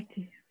you. Back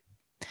to you.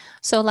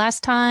 So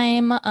last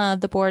time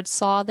the board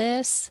saw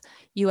this,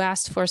 you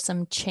asked for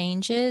some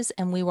changes,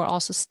 and we were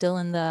also still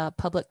in the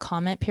public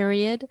comment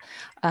period.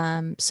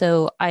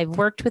 So I've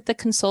worked with the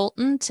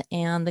consultant,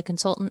 and the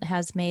consultant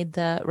has made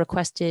the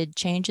requested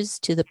changes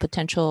to the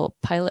potential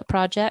pilot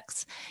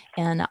projects.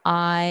 And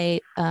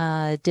I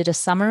did a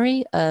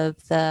summary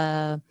of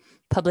the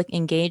public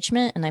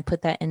engagement, and I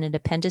put that in an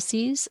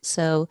appendices.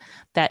 So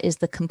that is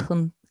the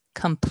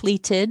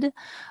completed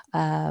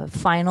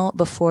final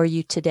before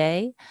you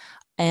today.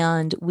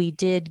 And we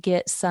did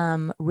get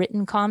some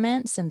written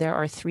comments, and there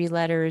are 3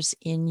 letters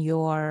in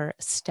your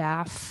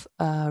staff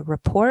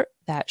report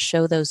that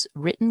show those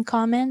written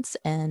comments.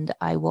 And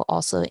I will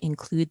also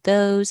include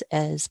those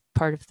as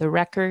part of the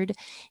record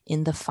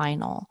in the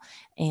final.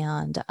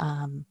 And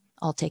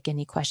I'll take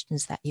any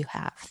questions that you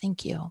have.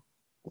 Thank you.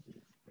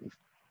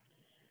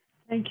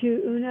 Thank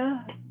you,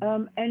 Una.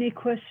 Any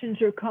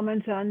questions or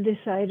comments on this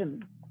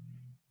item?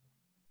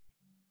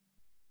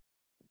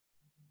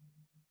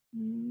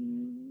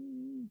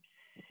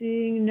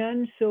 Seeing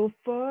none so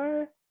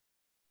far.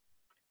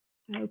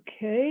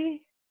 Okay.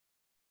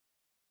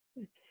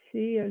 Let's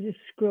see, I'll just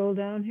scroll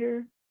down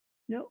here.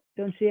 No,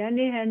 don't see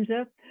any hands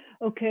up.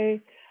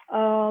 Okay.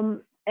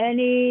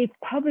 Any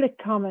public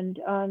comment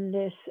on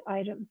this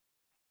item?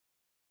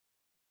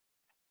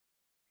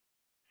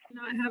 Do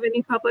not have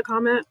any public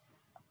comment.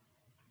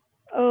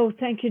 Oh,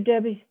 thank you,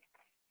 Debbie.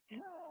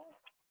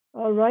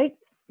 All right,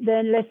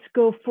 then let's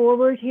go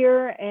forward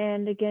here.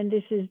 And again,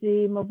 this is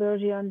the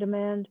Mobility on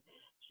Demand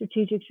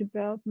Strategic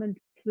Development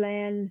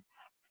Plan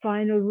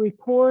final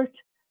report.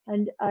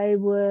 And I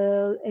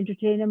will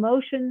entertain a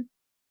motion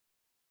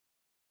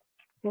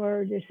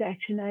for this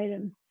action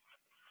item.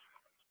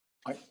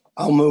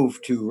 I'll move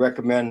to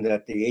recommend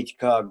that the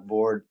HCOG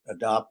board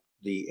adopt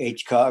the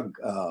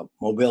HCOG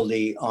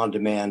Mobility on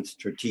Demand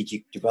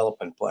Strategic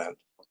Development Plan.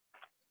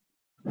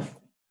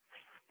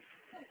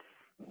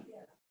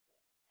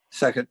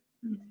 Second.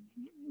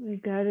 We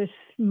got a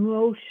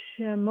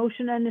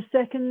motion and a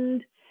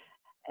second,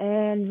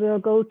 and we'll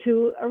go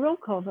to a roll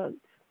call vote.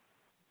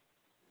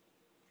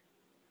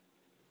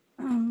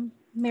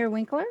 Mayor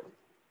Winkler,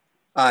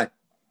 Aye.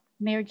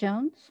 Mayor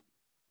Jones,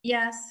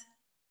 Yes.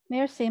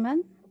 Mayor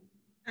Seaman,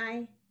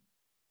 Aye.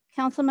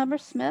 Councilmember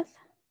Smith,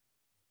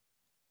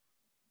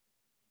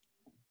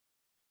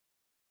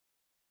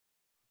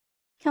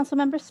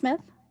 Councilmember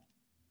Smith,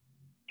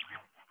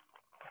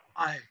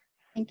 Aye.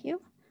 thank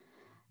you.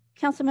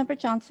 Councilmember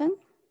Johnson,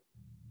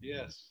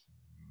 Yes.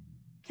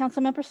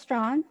 Councilmember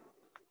Strawn,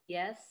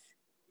 Yes.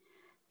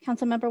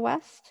 Councilmember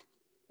West,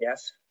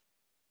 Yes.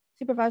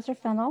 Supervisor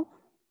Fennell,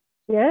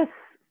 Yes.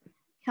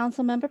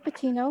 Councilmember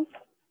Patino,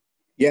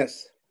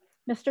 Yes.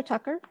 Mr.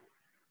 Tucker,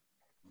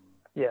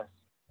 Yes.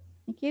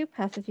 thank you.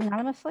 Passes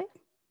unanimously.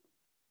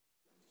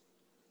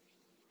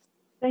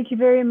 Thank you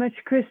very much,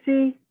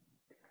 Christy.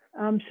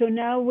 So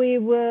now we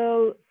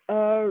will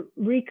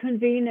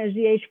reconvene as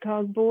the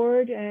HCOG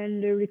board,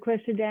 and the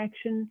requested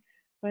action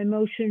by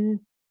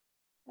motion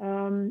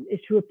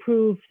is to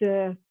approve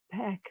the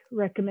PAC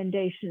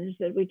recommendations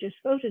that we just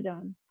voted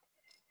on.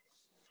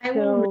 I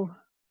will.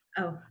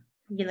 Oh,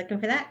 you're looking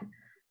for that?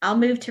 I'll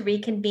move to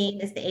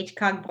reconvene as the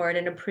HCOG board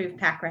and approve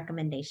PAC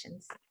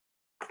recommendations.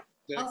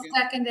 I'll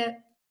second it.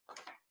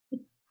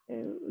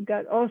 We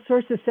got all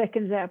sorts of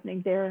seconds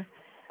happening there.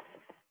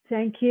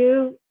 Thank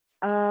you.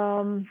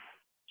 And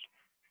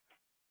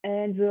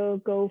we'll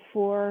go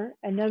for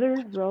another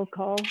roll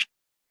call.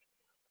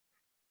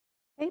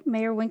 Okay,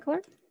 Mayor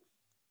Winkler,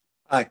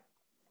 Aye.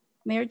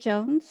 Mayor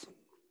Jones,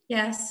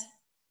 Yes.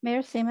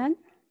 Mayor Seaman,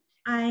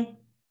 Aye.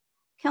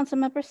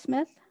 Councilmember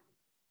Smith,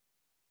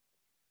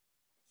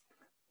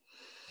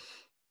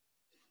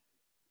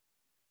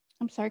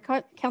 I'm sorry,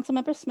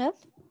 Councilmember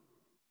Smith.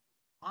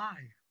 Aye.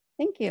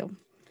 Thank you.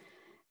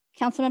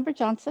 Councilmember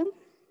Johnson,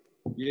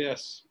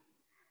 Yes.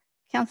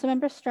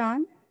 Councilmember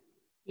Strawn,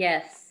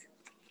 Yes.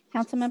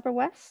 Councilmember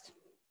West,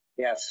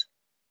 Yes.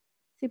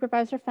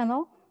 Supervisor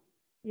Fennell.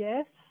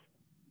 Yes.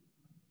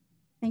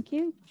 Thank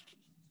you.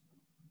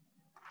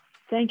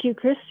 Thank you,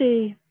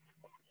 Christy.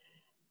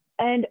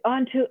 And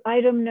on to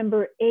item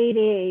number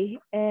 8A,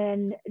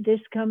 and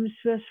this comes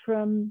to us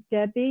from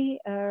Debbie,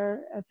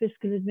 our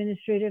Fiscal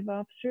Administrative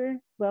Officer.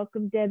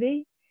 Welcome,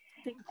 Debbie.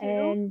 Thank you.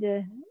 And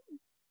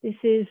this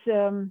is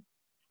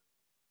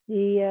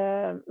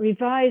the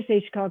revised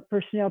HCOG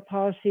personnel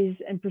policies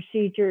and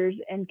procedures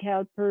and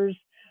CalPERS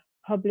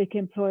Public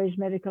Employees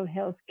Medical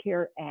Health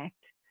Care Act.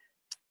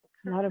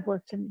 A lot of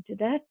work into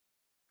that.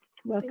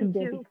 Welcome,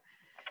 Thank Debbie. you.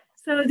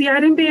 So the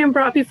item being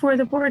brought before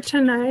the board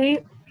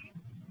tonight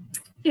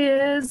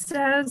is,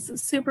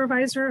 as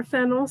Supervisor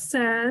Fennell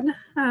said,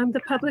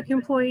 the Public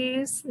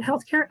Employees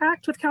Healthcare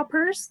Act with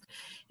CalPERS.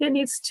 It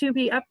needs to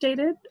be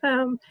updated.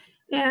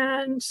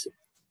 And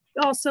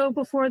also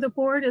before the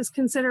board is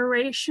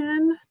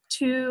consideration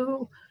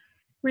to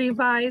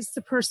revise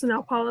the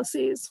personnel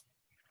policies.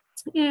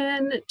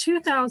 In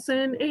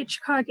 2000,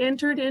 HCOG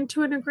entered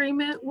into an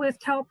agreement with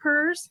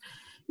CalPERS,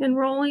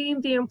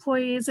 enrolling the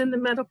employees in the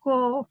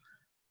medical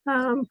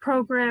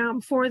program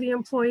for the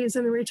employees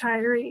and the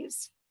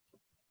retirees.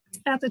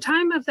 At the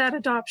time of that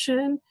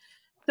adoption,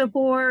 the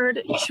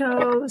board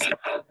chose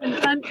an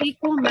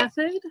unequal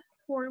method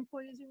for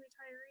employees and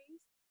retirees.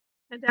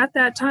 And at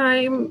that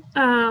time,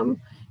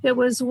 it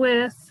was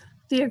with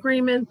the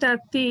agreement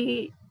that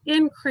the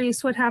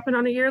increase would happen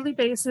on a yearly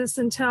basis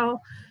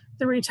until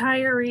the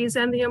retirees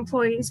and the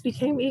employees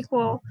became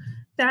equal.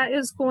 That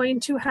is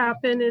going to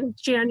happen in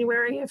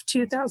January of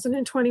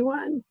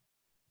 2021.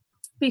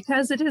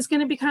 Because it is going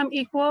to become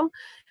equal,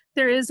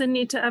 there is a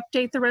need to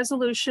update the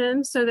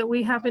resolution so that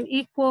we have an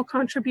equal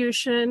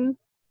contribution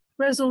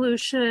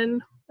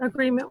resolution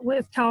agreement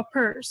with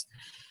CalPERS.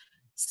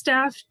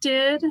 Staff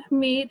did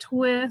meet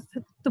with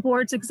the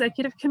board's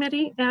executive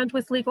committee and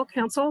with legal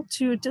counsel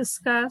to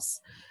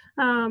discuss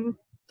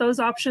those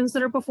options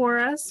that are before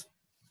us.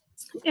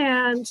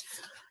 And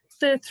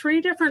the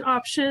three different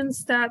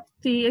options that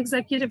the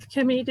executive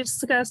committee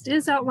discussed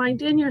is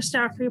outlined in your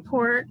staff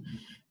report.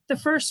 The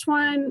first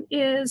one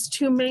is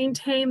to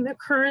maintain the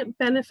current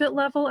benefit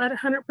level at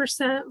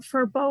 100%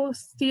 for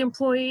both the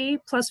employee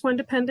plus one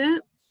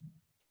dependent.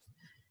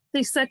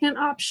 The second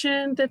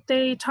option that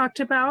they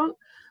talked about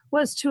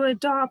was to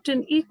adopt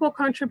an equal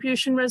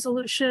contribution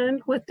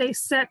resolution with a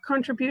set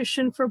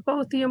contribution for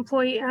both the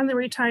employee and the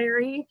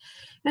retiree.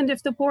 And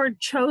if the board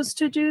chose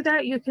to do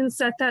that, you can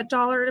set that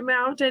dollar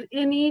amount at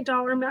any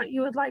dollar amount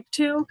you would like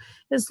to,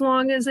 as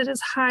long as it is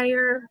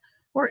higher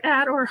or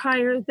at or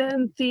higher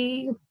than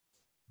the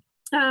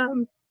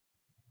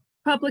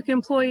public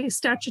employee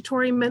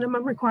statutory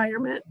minimum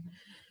requirement.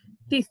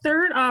 The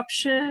third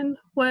option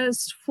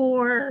was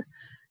for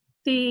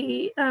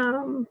the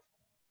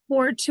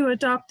board to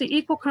adopt the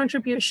equal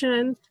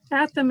contribution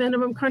at the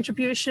minimum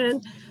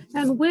contribution,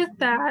 and with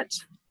that,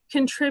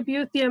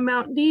 contribute the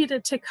amount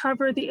needed to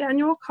cover the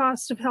annual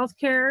cost of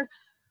healthcare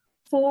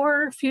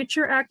for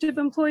future active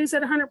employees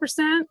at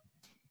 100%,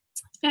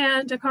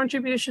 and a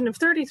contribution of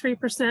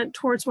 33%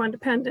 towards one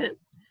dependent.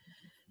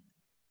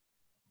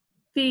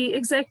 The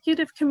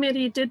executive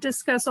committee did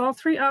discuss all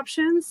three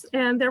options,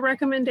 and their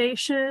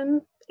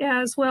recommendation,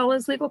 as well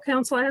as legal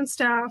counsel and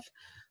staff,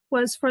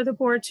 was for the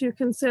board to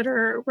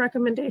consider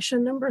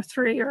recommendation number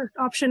 3 or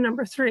option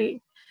number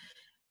 3.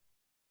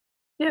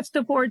 If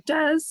the board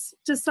does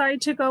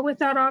decide to go with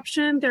that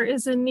option, there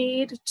is a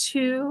need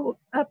to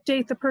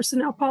update the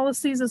personnel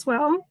policies as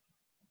well.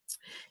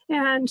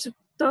 And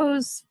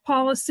those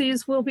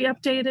policies will be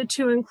updated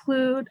to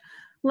include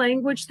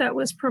language that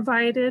was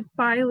provided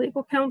by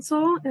legal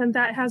counsel, and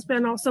that has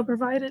been also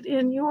provided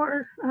in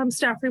your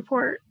staff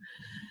report.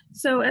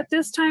 So at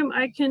this time,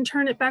 I can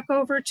turn it back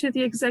over to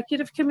the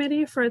executive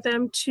committee for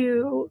them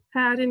to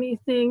add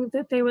anything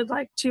that they would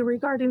like to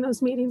regarding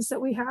those meetings that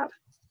we have.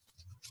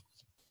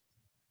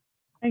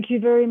 Thank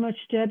you very much,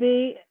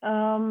 Debbie.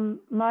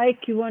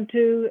 Mike, you want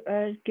to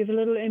give a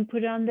little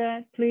input on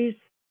that, please?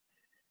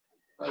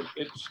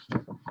 It's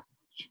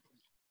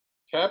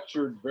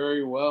captured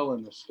very well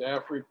in the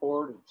staff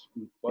report.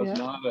 It was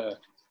not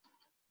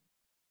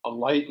a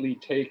lightly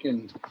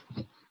taken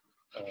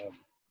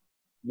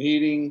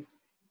meeting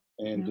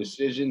and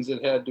decisions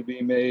that had to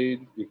be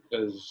made,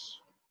 because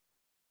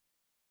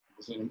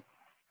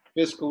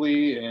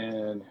fiscally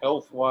and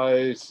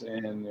health-wise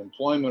and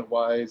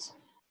employment-wise,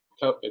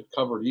 it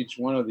covered each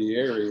one of the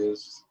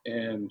areas.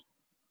 And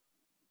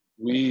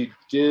we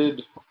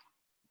did,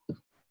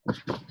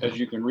 as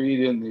you can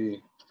read in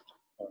the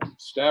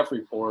staff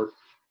report,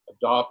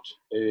 adopt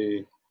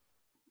a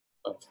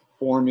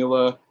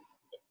formula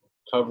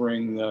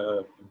covering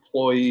the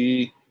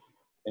employee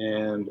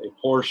and a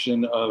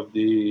portion of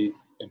the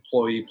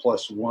employee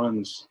plus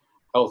one's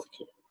health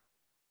care.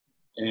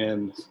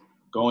 And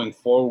going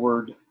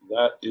forward,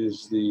 that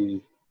is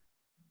the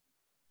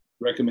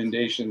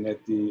recommendation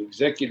that the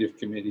executive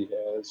committee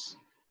has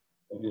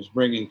and is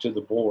bringing to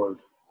the board.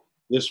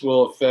 This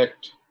will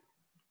affect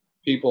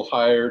people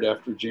hired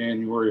after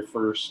January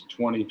 1st,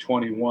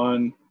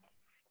 2021,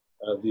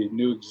 the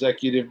new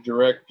executive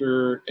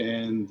director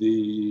and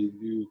the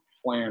new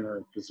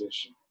planner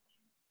position.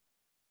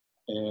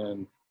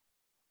 And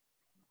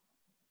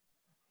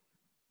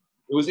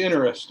it was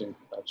interesting.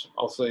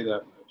 I'll say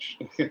that much.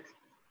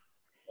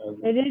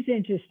 It is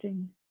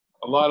interesting.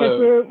 A lot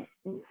Because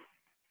of.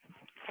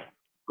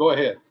 Go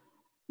ahead.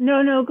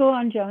 No, go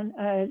on, John.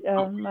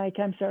 Mike,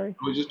 I'm sorry.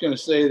 I was just going to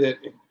say that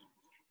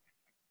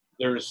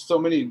there's so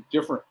many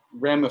different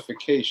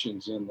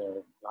ramifications in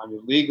there. I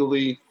mean,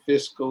 legally,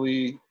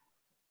 fiscally,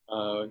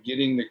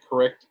 getting the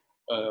correct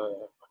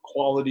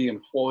quality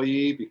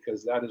employee,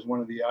 because that is one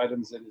of the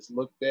items that is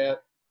looked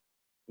at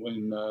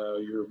when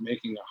you're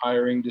making a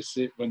hiring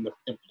decision, when the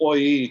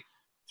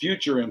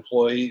future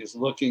employee is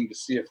looking to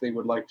see if they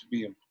would like to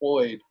be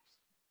employed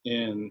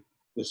in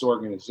this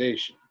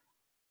organization.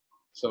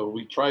 So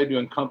we tried to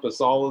encompass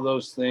all of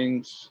those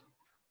things,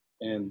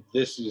 and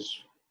this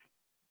is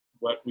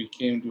what we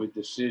came to a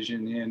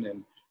decision in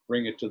and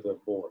bring it to the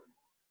board.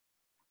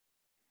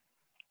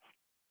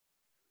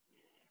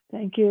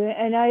 Thank you.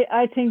 And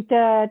I think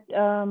that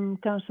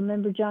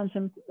Councilmember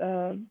Johnson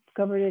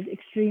covered it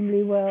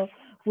extremely well.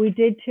 We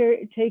did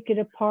take it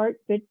apart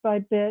bit by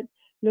bit,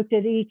 looked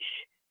at each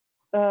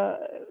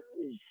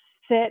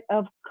set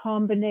of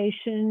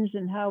combinations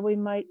and how we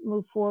might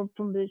move forward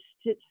from the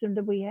system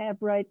that we have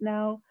right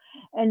now.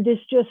 And this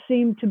just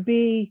seemed to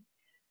be,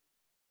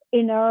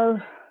 in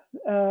our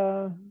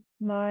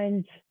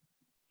minds,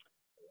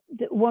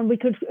 the one we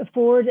could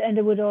afford, and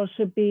it would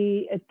also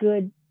be a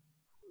good,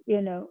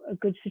 a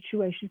good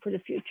situation for the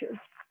future.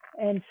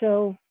 And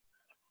so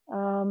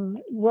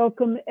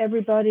welcome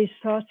everybody's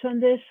thoughts on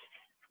this.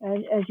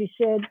 And as you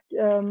said,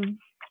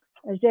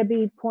 as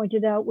Debbie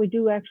pointed out, we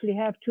do actually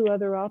have two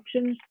other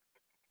options,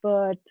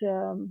 but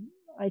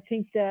I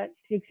think that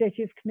the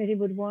executive committee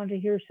would want to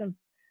hear some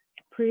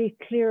pretty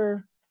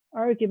clear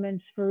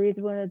arguments for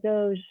either one of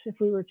those if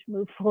we were to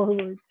move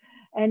forward.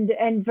 And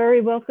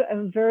very welcome,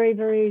 I'm very,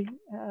 very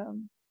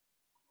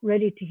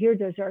ready to hear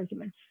those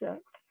arguments.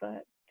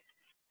 But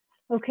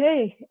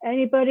okay,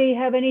 anybody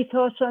have any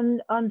thoughts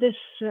on this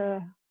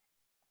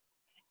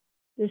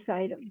this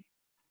item?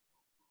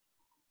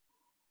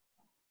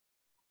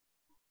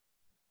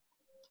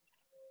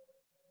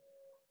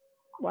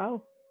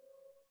 Wow.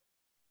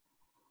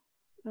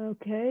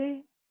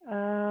 Okay.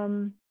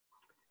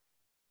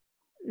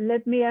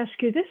 Let me ask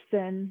you this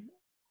then.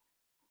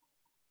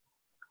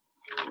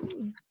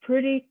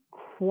 Pretty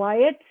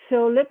quiet.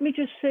 So let me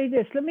just say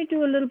this. Let me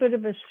do a little bit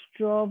of a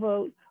straw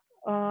vote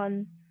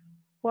on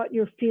what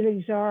your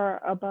feelings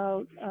are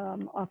about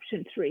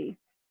option 3.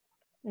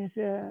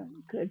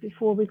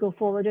 Before we go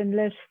forward,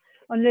 unless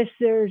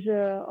there's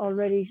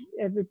already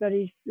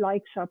everybody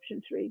likes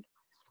option 3.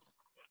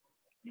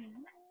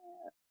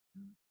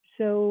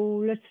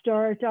 So let's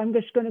start. I'm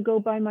just going to go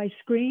by my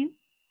screen.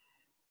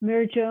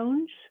 Mayor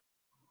Jones?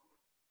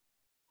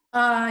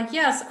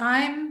 Yes,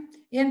 I'm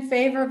in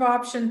favor of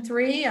option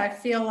 3. I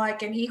feel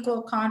like an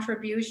equal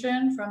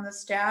contribution from the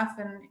staff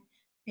and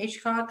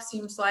HCOG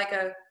seems like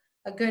a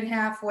good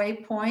halfway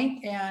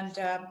point. And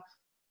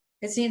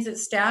it seems that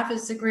staff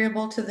is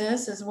agreeable to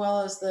this as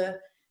well as the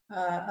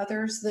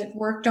others that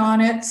worked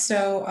on it.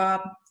 So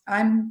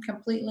I'm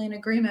completely in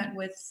agreement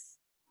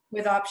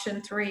with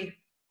option 3.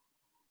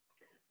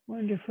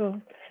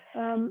 Wonderful.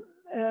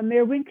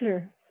 Mayor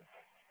Winkler?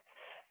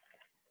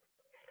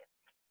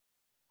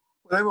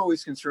 What I'm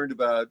always concerned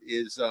about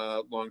is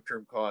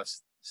long-term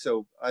costs.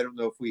 So I don't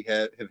know if we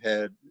have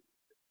had,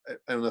 I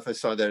don't know if I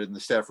saw that in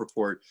the staff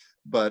report,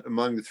 but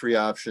among the 3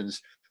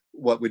 options,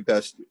 what would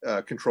best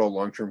control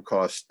long-term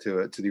costs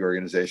to the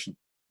organization?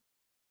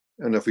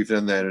 I don't know if we've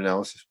done that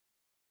analysis.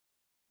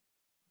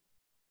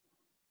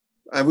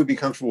 I would be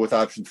comfortable with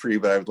option 3,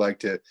 but I would like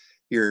to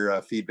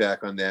hear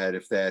feedback on that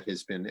if that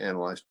has been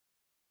analyzed.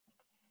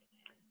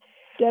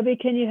 Debbie,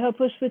 can you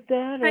help us with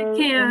that? I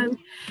can.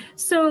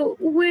 So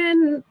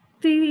when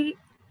the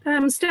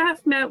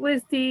staff met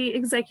with the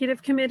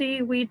executive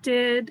committee, we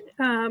did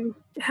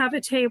have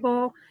a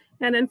table,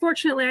 and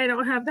unfortunately I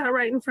don't have that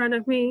right in front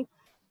of me,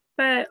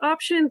 but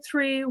option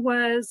 3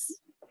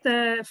 was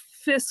the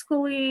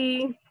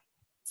fiscally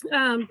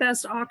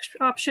best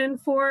option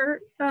for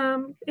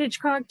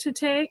HCOG to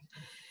take.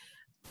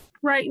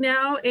 Right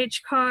now,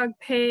 HCOG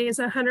pays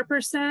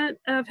 100%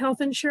 of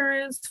health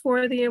insurance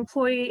for the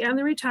employee and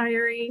the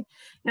retiree.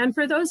 And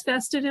for those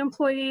vested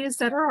employees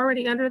that are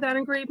already under that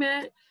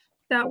agreement,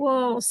 that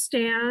will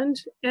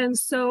stand. And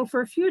so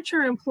for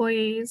future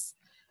employees,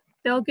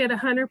 they'll get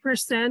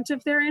 100%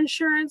 of their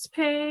insurance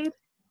paid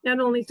and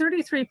only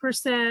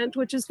 33%,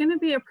 which is going to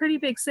be a pretty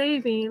big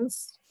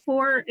savings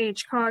for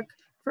HCOG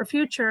for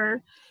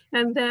future.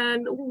 And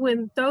then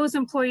when those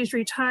employees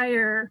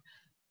retire,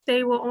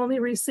 they will only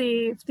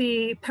receive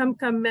the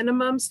PEMCA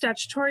minimum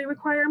statutory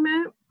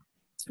requirement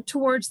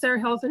towards their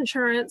health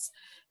insurance.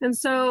 And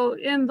so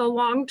in the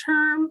long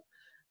term,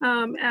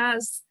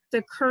 as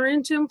the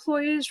current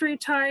employees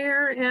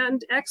retire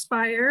and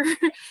expire,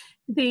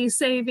 the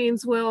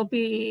savings will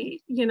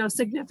be,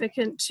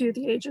 significant to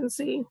the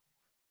agency.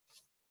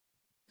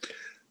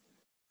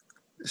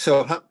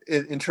 So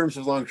in terms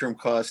of long-term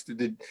cost,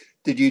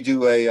 did you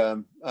do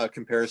a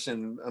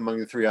comparison among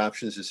the three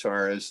options as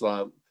far as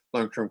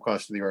long-term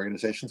cost to the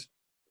organizations?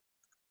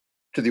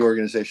 To the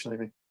organization, I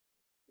mean?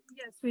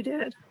 Yes, we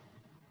did.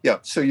 Yeah,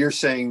 so you're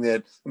saying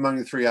that among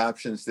the three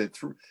options, that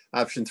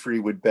option 3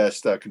 would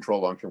best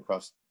control long-term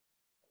costs?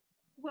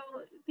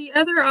 Well, the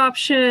other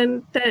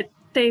option that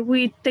they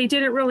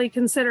didn't really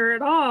consider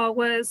at all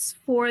was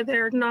for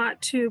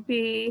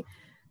the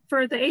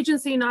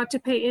agency not to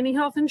pay any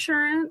health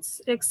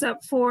insurance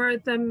except for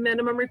the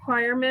minimum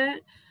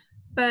requirement.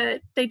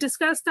 But they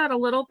discussed that a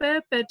little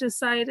bit, but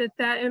decided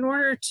that in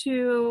order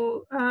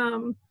to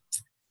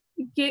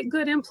get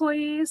good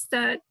employees,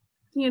 that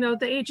the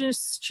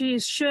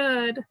agencies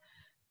should,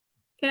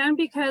 and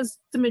because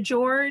the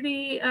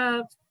majority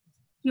of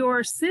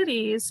your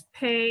cities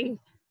pay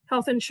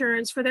health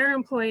insurance for their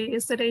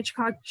employees, that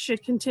HCOG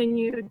should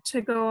continue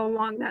to go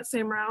along that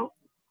same route.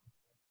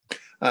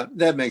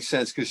 That makes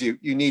sense, because you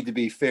need to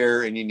be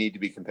fair and you need to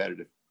be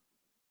competitive.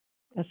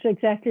 That's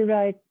exactly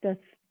right.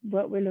 That's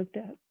what we looked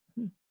at.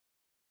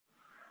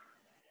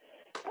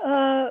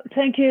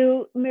 Thank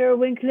you, Mayor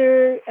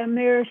Winkler and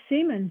Mayor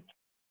Seaman.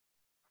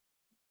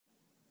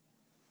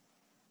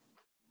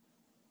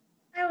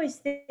 I always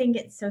think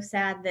it's so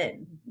sad that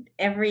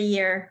every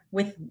year,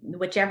 with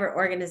whichever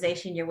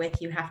organization you're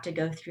with, you have to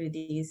go through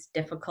these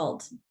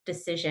difficult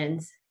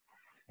decisions.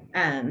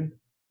 I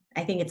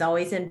think it's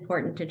always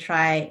important to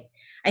try.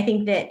 I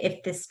think that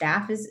if the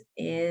staff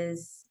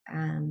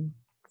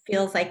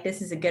feels like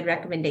this is a good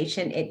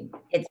recommendation,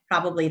 it's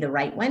probably the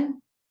right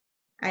one.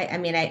 I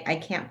mean, I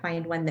can't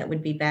find one that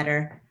would be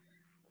better.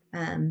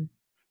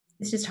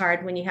 It's just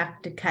hard when you have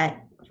to cut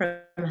from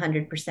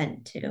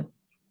 100% to,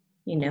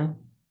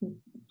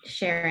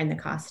 sharing the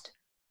cost.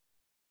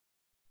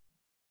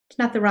 It's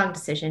not the wrong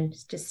decision.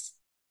 It's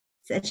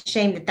a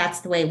shame that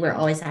that's the way we're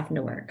always having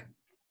to work.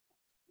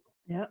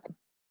 Yeah.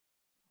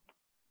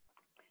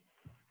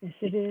 Yes,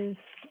 it is.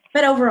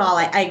 But overall,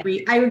 I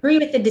agree. I agree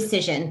with the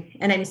decision,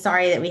 and I'm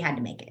sorry that we had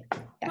to make it.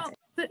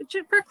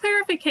 For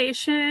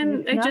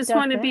clarification, I just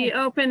want to be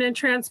open and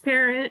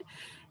transparent.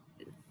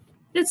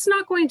 It's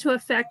not going to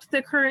affect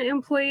the current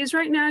employees.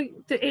 Right now,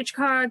 the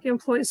HCOG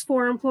employs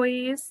 4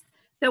 employees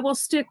that will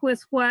stick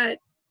with what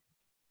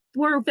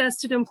were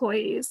vested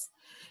employees.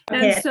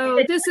 Okay. And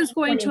so this is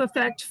going to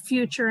affect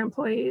future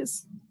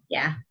employees.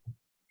 Yeah,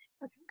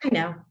 I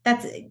know.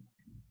 That's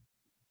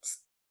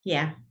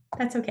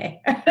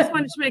okay. Just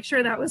wanted to make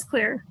sure that was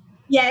clear.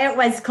 Yeah, it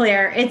was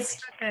clear. It's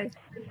okay.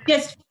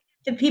 Just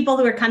the people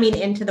who are coming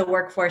into the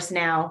workforce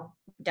now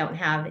don't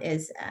have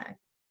as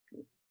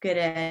good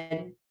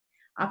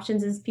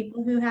options as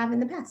people who have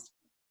in the past.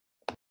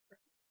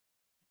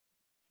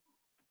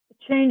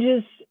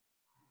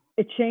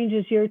 It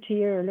changes year to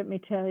year, let me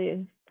tell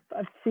you.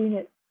 I've seen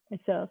it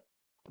myself.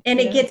 And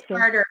it gets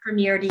harder from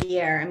year to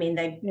year. I mean,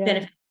 they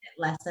benefit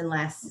less and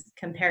less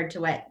compared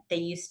to what they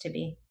used to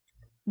be.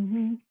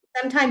 Mm-hmm.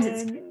 Sometimes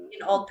it's an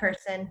old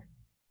person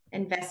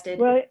invested.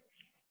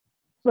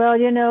 Well,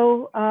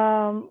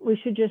 we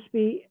should just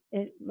be,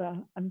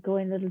 well, I'm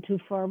going a little too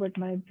far with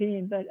my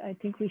opinion, but I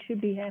think we should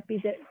be happy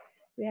that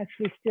we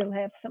actually still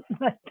have something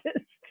like this,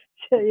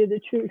 to tell you the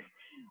truth.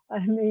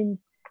 I mean,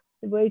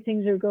 the way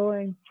things are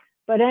going.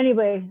 But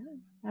anyway,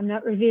 I'm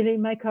not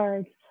revealing my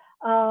cards.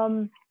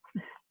 Councilmember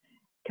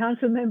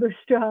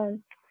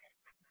Strong.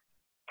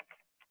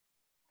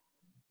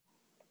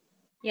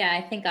 Yeah,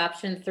 I think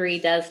option 3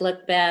 does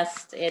look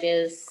best. It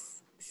is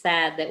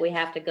sad that we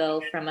have to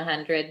go from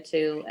 100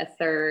 to a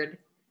third,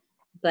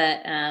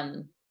 but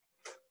I'm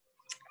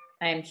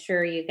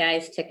sure you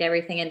guys took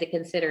everything into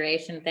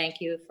consideration.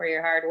 Thank you for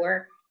your hard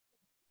work.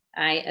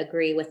 I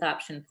agree with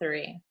option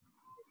 3.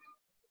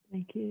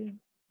 Thank you.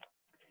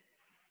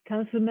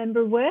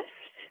 Councilmember West.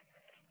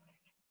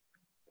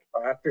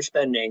 After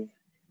spending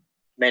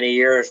many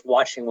years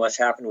watching what's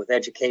happened with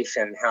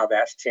education and how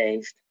that's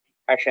changed,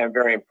 actually, I'm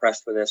very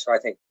impressed with this. So I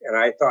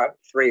thought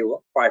 3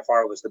 by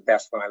far was the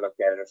best when I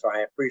looked at it. So I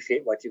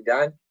appreciate what you've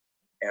done.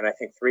 And I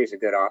think 3 is a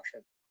good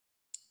option.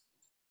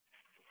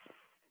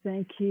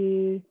 Thank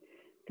you.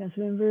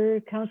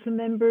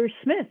 Councilmember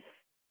Smith.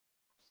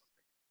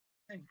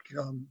 I think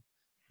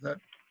that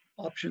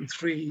option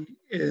 3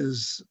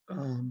 is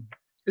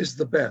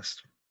the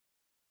best.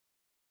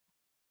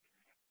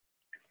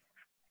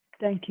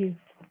 Thank you.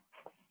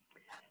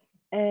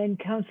 And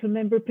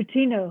Councilmember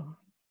Patino.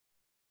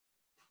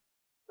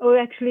 Oh,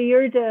 actually,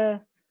 you're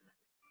the.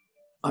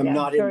 I'm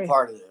not in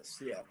part of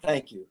this. Yeah,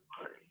 thank you.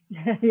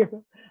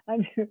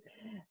 I'm sure.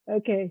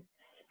 Okay.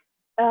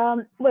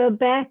 Well,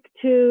 back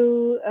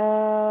to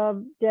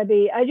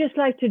Debbie. I just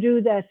like to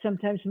do that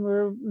sometimes when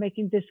we're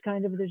making this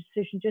kind of a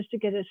decision, just to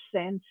get a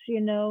sense, we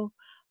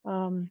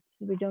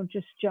don't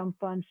just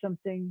jump on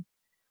something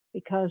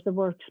because the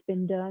work's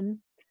been done.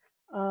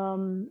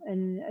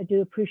 And I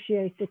do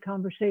appreciate the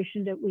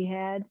conversation that we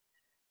had.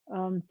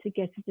 to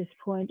get to this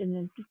point, and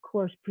then of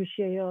course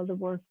appreciate all the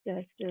work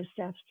that the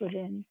staff's put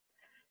in.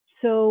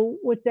 So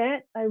with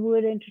that, I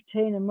would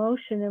entertain a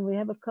motion, and we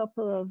have a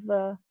couple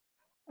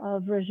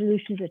of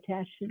resolutions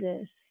attached to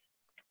this.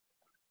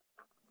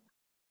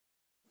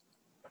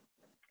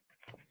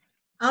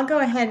 I'll go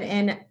ahead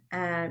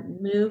and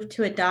move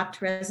to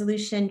adopt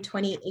Resolution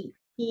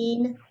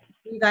 2018,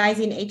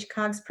 revising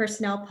HCOG's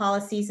personnel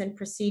policies and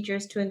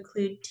procedures to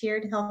include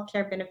tiered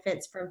healthcare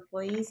benefits for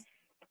employees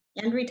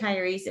and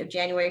retirees of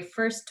January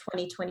 1st,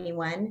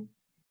 2021. And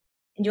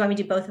do you want me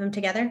to do both of them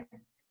together?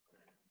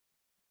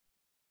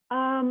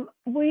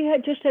 We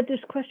had just had this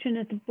question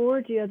at the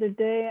board the other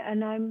day,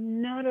 and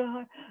I'm not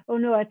oh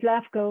no, at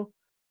LAFCO.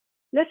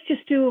 Let's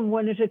just do them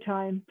one at a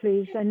time,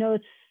 please. I know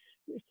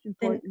it's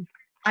important. Then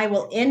I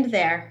will end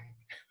there.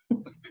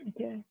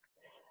 Okay.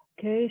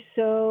 Okay,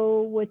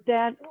 so with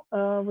that,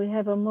 we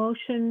have a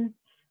motion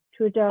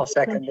to adopt. I'll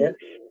second it.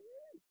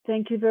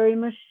 Thank you very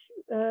much,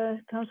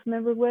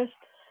 Councilmember West.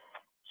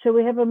 So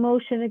we have a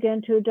motion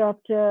again to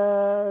adopt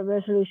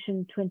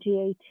Resolution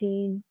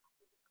 2018,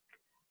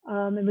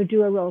 and we'll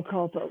do a roll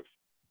call vote.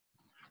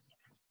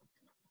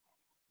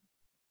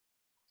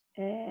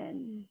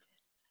 And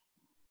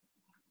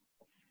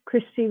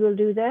Christy will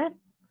do that,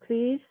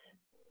 please.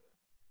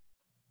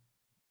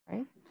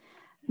 Right.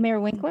 Mayor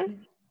Winkler,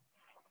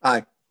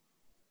 Aye.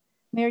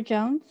 Mayor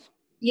Jones,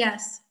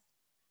 Yes.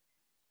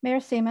 Mayor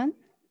Seaman,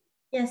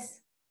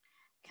 Yes.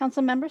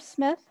 Councilmember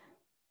Smith,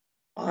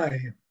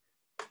 Aye.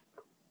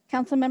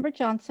 Councilmember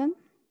Johnson,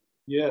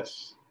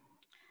 Yes.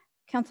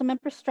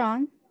 Councilmember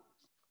Strawn,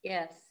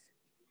 Yes.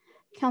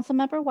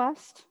 Councilmember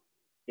West,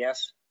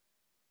 Yes.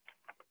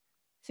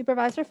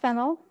 Supervisor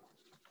Fennell.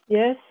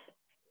 Yes.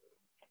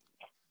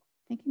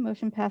 Thank you.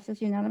 Motion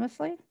passes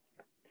unanimously.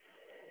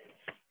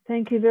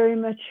 Thank you very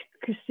much,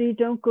 Christy.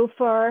 Don't go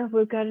far.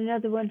 We've got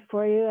another one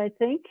for you, I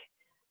think.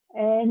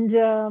 And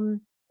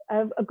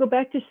I'll go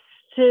back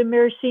to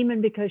Mayor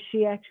Seaman because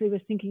she actually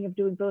was thinking of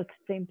doing both at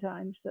the same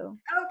time. So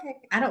Okay.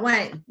 I don't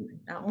want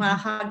to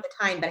hog the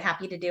time, but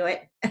happy to do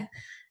it.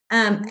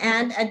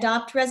 And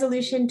adopt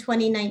Resolution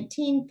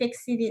 2019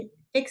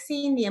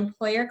 fixing the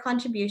employer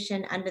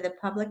contribution under the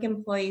Public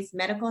Employees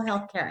Medical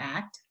Healthcare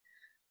Act,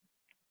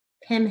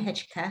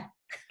 PMHCA,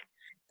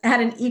 at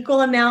an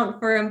equal amount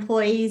for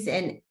employees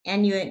and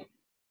annuitants,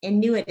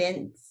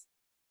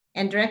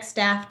 and direct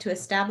staff to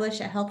establish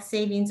a health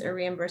savings or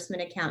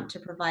reimbursement account to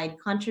provide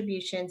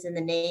contributions in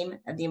the name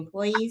of the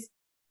employees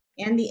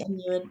and the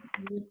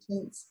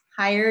annuitants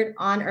hired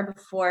on or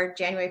before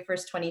January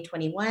 1st,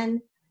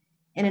 2021,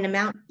 in an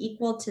amount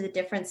equal to the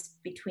difference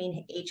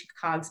between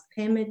HCOG's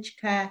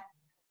PMHCA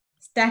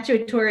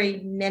statutory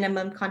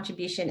minimum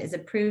contribution is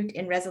approved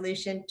in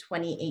Resolution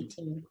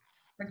 2018.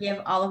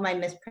 Forgive all of my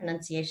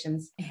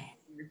mispronunciations.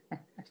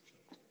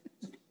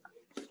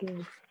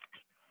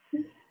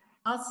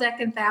 I'll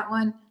second that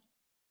one.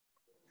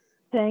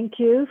 thank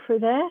you for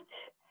that.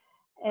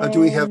 Do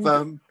we have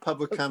And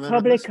public comment?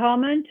 on public this?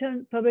 comment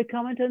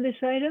on this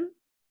item?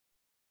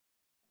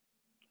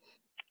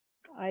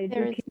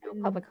 There is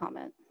no public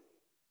comment.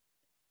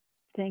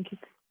 Thank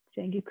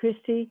you,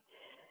 Christy.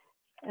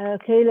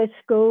 Okay, let's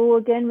go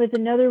again with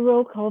another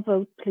roll call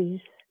vote,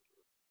 please.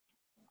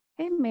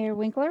 Okay, Mayor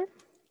Winkler,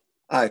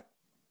 Aye.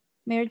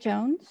 Mayor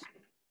Jones,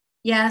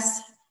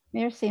 Yes.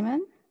 Mayor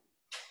Seaman,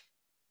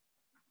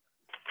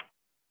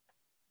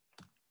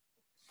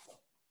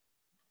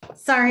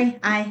 Sorry,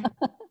 aye.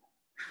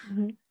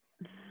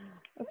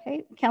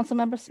 okay,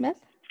 Councilmember Smith,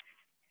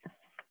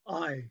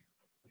 Aye.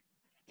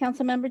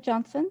 Councilmember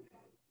Johnson,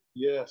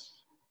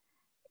 Yes.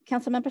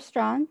 Councilmember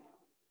Strawn,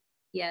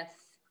 Yes.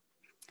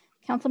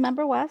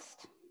 Councilmember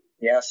West,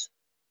 Yes.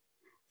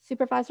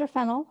 Supervisor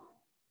Fennell.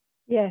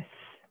 Yes.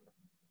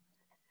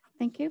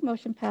 Thank you.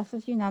 Motion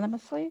passes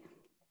unanimously.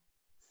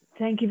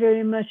 Thank you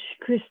very much,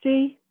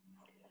 Christy.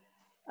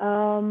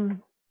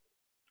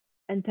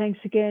 And thanks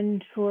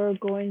again for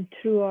going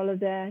through all of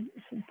that.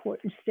 It's an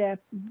important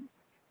step,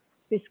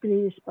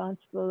 fiscally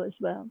responsible as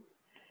well.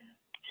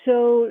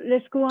 So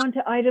let's go on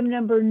to item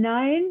number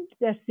 9.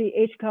 That's the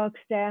HCOG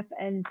staff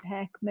and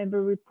PAC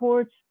member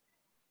reports.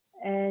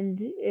 And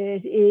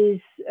it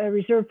is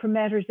reserved for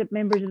matters that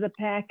members of the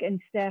PAC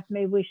and staff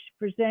may wish to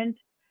present.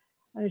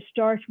 I'll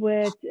start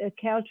with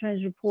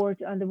Caltrans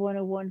report on the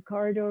 101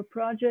 corridor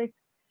project.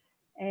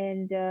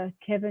 And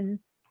Kevin,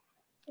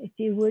 if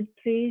you would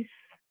please.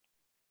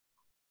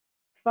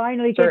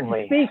 Finally get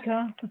Certainly. to speak,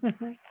 huh?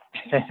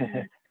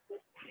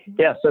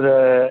 Yeah, so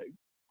the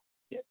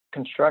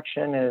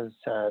construction is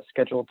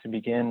scheduled to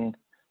begin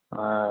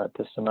at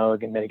the Samoa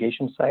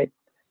mitigation site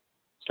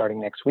starting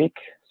next week,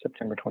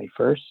 September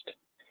 21st.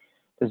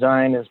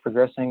 Design is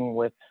progressing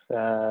with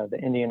the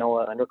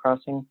Indianola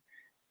undercrossing,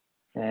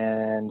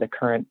 and the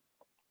current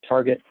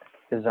target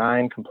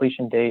design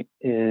completion date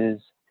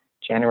is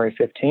January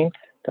 15th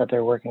that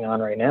they're working on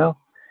right now.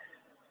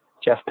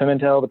 Jeff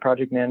Pimentel, the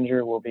project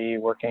manager, will be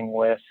working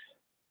with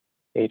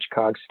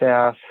HCOG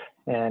staff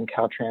and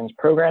Caltrans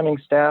programming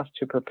staff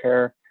to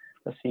prepare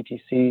a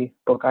CTC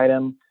book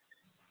item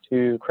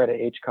to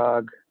credit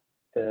HCOG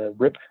the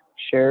RIP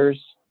shares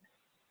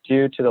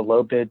due to the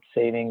low bid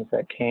savings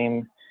that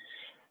came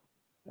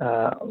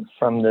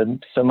from the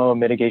Samoa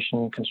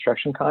mitigation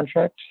construction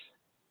contract.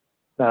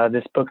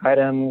 This book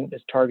item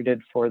is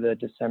targeted for the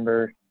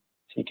December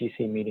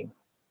CTC meeting.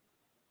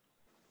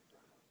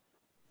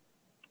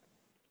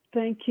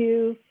 Thank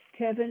you,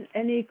 Kevin.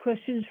 Any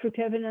questions for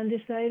Kevin on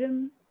this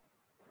item?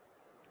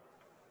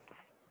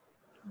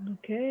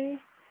 Okay.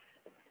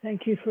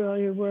 Thank you for all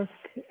your work.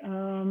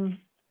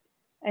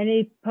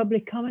 Any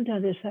public comment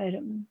on this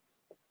item?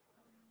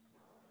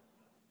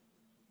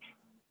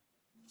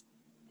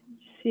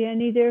 See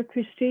any there,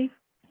 Christy?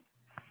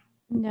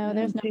 No,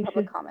 there's no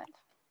public comment.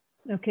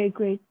 Okay,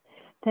 great.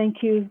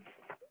 Thank you.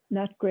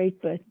 Not great,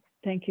 but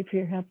thank you for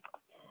your help.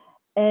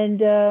 And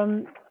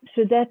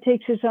so that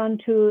takes us on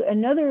to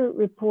another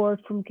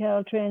report from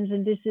Caltrans,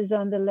 and this is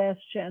on the last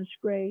chance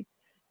grade.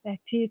 Back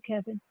to you,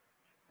 Kevin.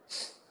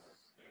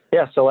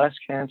 Yeah, so last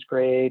chance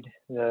grade,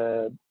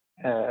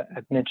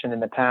 I've mentioned in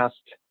the past,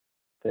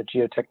 the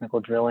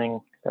geotechnical drilling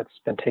that's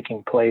been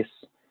taking place.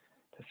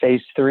 The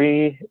phase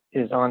 3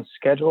 is on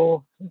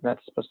schedule, and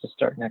that's supposed to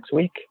start next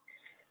week.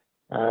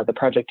 The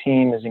project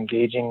team is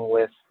engaging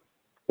with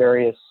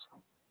various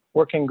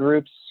working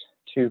groups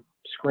to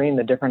screen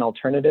the different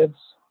alternatives.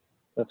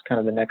 That's kind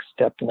of the next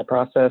step in the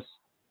process.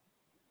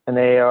 And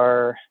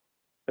the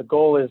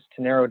goal is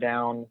to narrow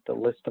down the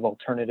list of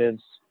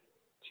alternatives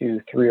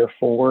to 3 or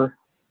 4,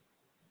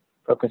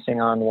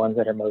 focusing on ones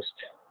that are most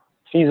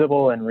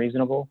feasible and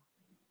reasonable.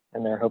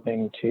 And they're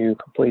hoping to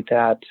complete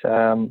that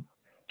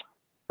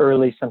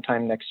early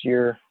sometime next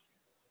year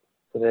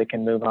so they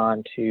can move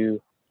on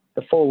to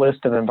the full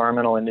list of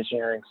environmental and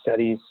engineering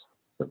studies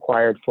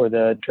required for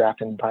the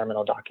draft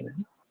environmental document.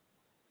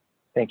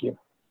 Thank you.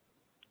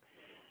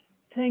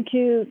 Thank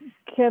you,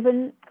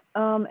 Kevin.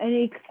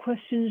 Any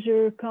questions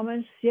or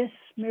comments? Yes,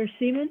 Mayor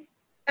Seaman?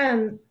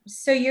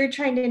 So you're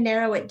trying to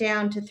narrow it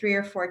down to 3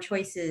 or 4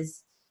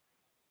 choices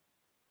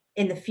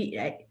in the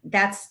future.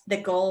 That's the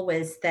goal,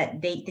 was that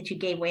date that you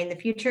gave away in the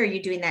future. Or are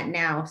you doing that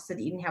now so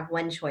that you can have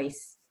one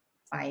choice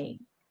by?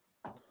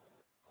 I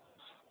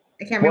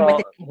can't remember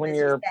what the when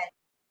you're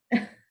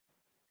said.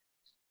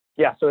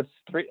 Yeah, so it's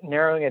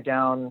narrowing it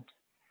down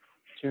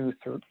to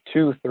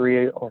 2,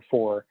 3, or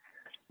 4,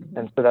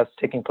 and so that's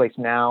taking place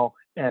now.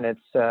 And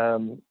it's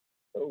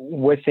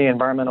with the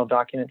environmental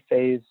document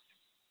phase,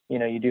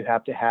 you do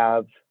have to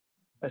have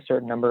a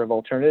certain number of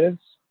alternatives.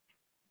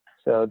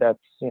 So that's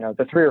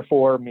the 3 or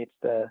 4 meets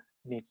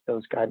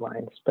those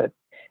guidelines. But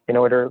in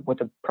order, with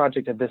a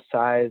project of this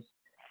size,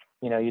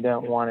 you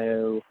don't want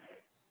to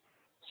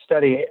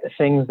study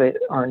things that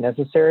aren't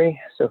necessary.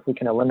 So if we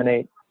can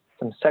eliminate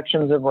some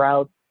sections of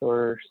route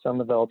or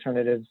some of the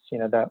alternatives,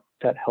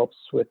 that helps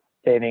with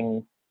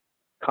saving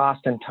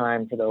cost and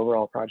time for the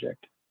overall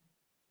project.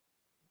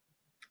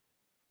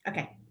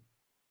 Okay.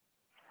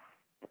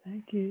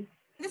 Thank you.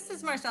 This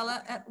is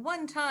Marcella. At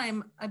one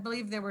time, I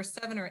believe there were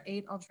 7 or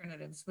 8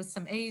 alternatives with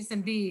some A's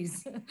and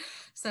B's.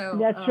 So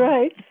that's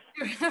right.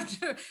 You have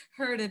to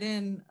herd it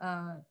in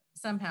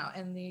somehow.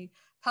 And the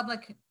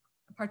public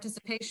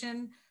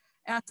participation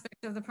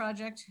aspect of the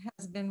project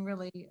has been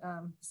really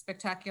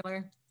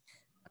spectacular.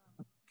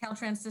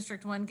 Caltrans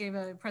District 1 gave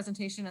a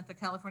presentation at the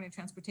California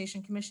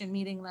Transportation Commission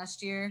meeting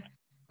last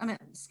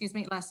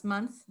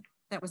month.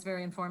 That was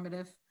very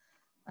informative.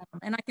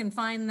 And I can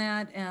find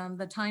that and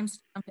the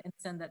timestamp and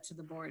send that to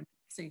the board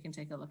so you can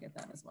take a look at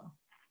that as well.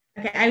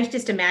 Okay, I was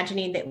just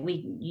imagining that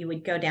you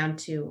would go down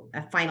to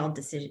a final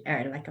decision,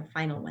 or like a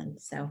final one.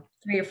 So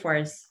 3 or 4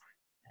 is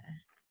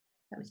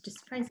that was just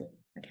surprising.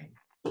 Okay.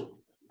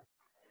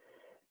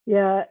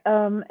 Yeah,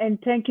 and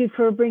thank you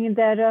for bringing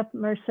that up,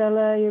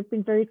 Marcella. You've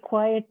been very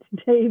quiet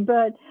today,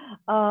 but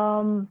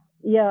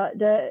yeah,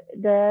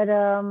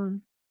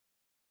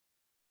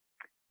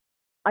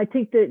 I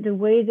think that the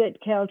way that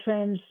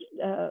Caltrans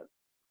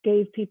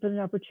gave people an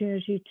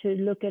opportunity to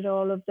look at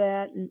all of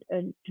that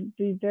and to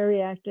be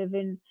very active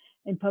in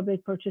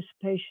public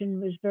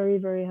participation was very,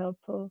 very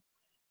helpful.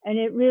 And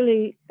it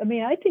really,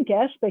 I think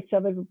aspects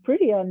of it were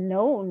pretty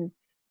unknown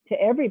to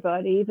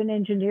everybody, even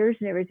engineers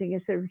and everything.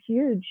 It's a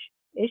huge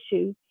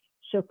issue.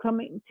 So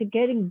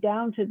getting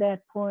down to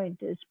that point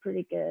is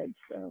pretty good.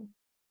 So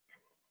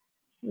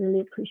really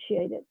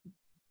appreciate it.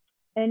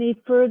 Any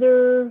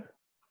further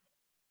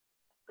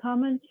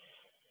comments?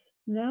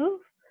 No?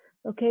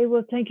 Okay,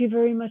 well, thank you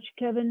very much,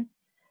 Kevin.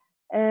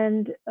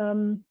 And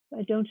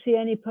I don't see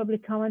any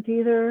public comment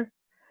either.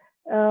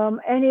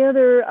 Any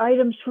other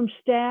items from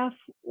staff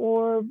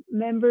or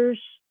members?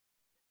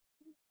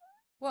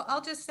 Well,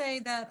 I'll just say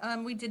that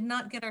we did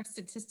not get our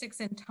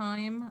statistics in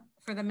time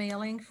for the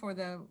mailing for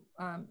the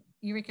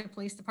Eureka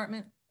Police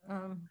Department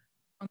on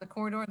the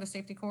corridor, the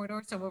safety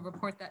corridor. So we'll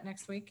report that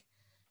next week.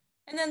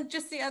 And then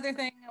just the other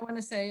thing I want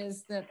to say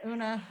is that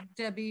Una,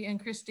 Debbie, and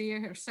Christy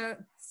are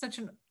such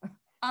an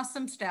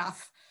awesome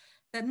staff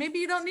that maybe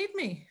you don't need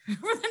me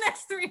for the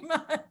next 3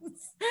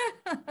 months.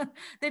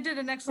 They did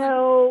an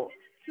excellent,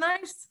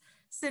 nice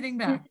sitting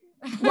back.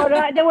 Well,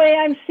 the way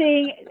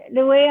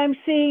I'm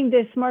seeing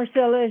this,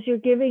 Marcella, is you're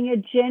giving a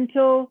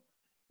gentle,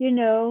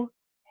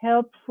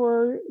 help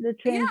for the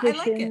Yeah, I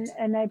like transition, it.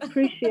 and I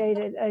appreciate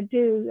it. I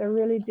do. I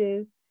really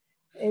do.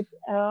 It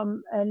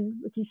and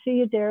we can see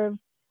you there.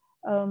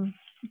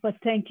 But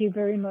thank you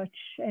very much,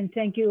 and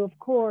thank you, of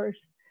course,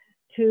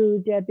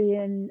 to Debbie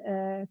and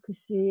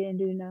Chrissy and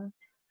Una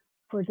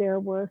for their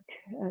work,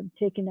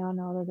 taking on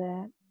all of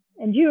that,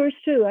 and yours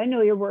too. I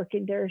know you're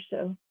working there,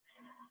 so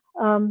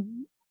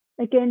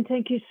again,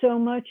 thank you so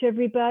much,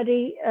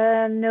 everybody.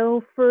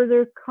 No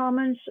further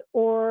comments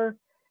or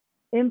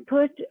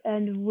input,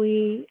 and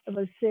we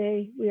will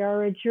say we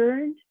are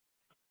adjourned.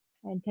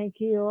 And thank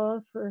you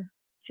all for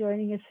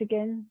joining us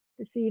again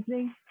this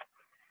evening.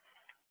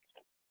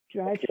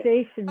 Drive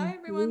safe and Bye,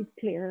 everyone. breathe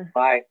clear.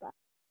 Bye.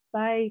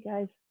 Bye,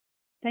 guys.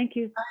 Thank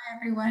you. Bye,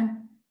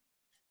 everyone.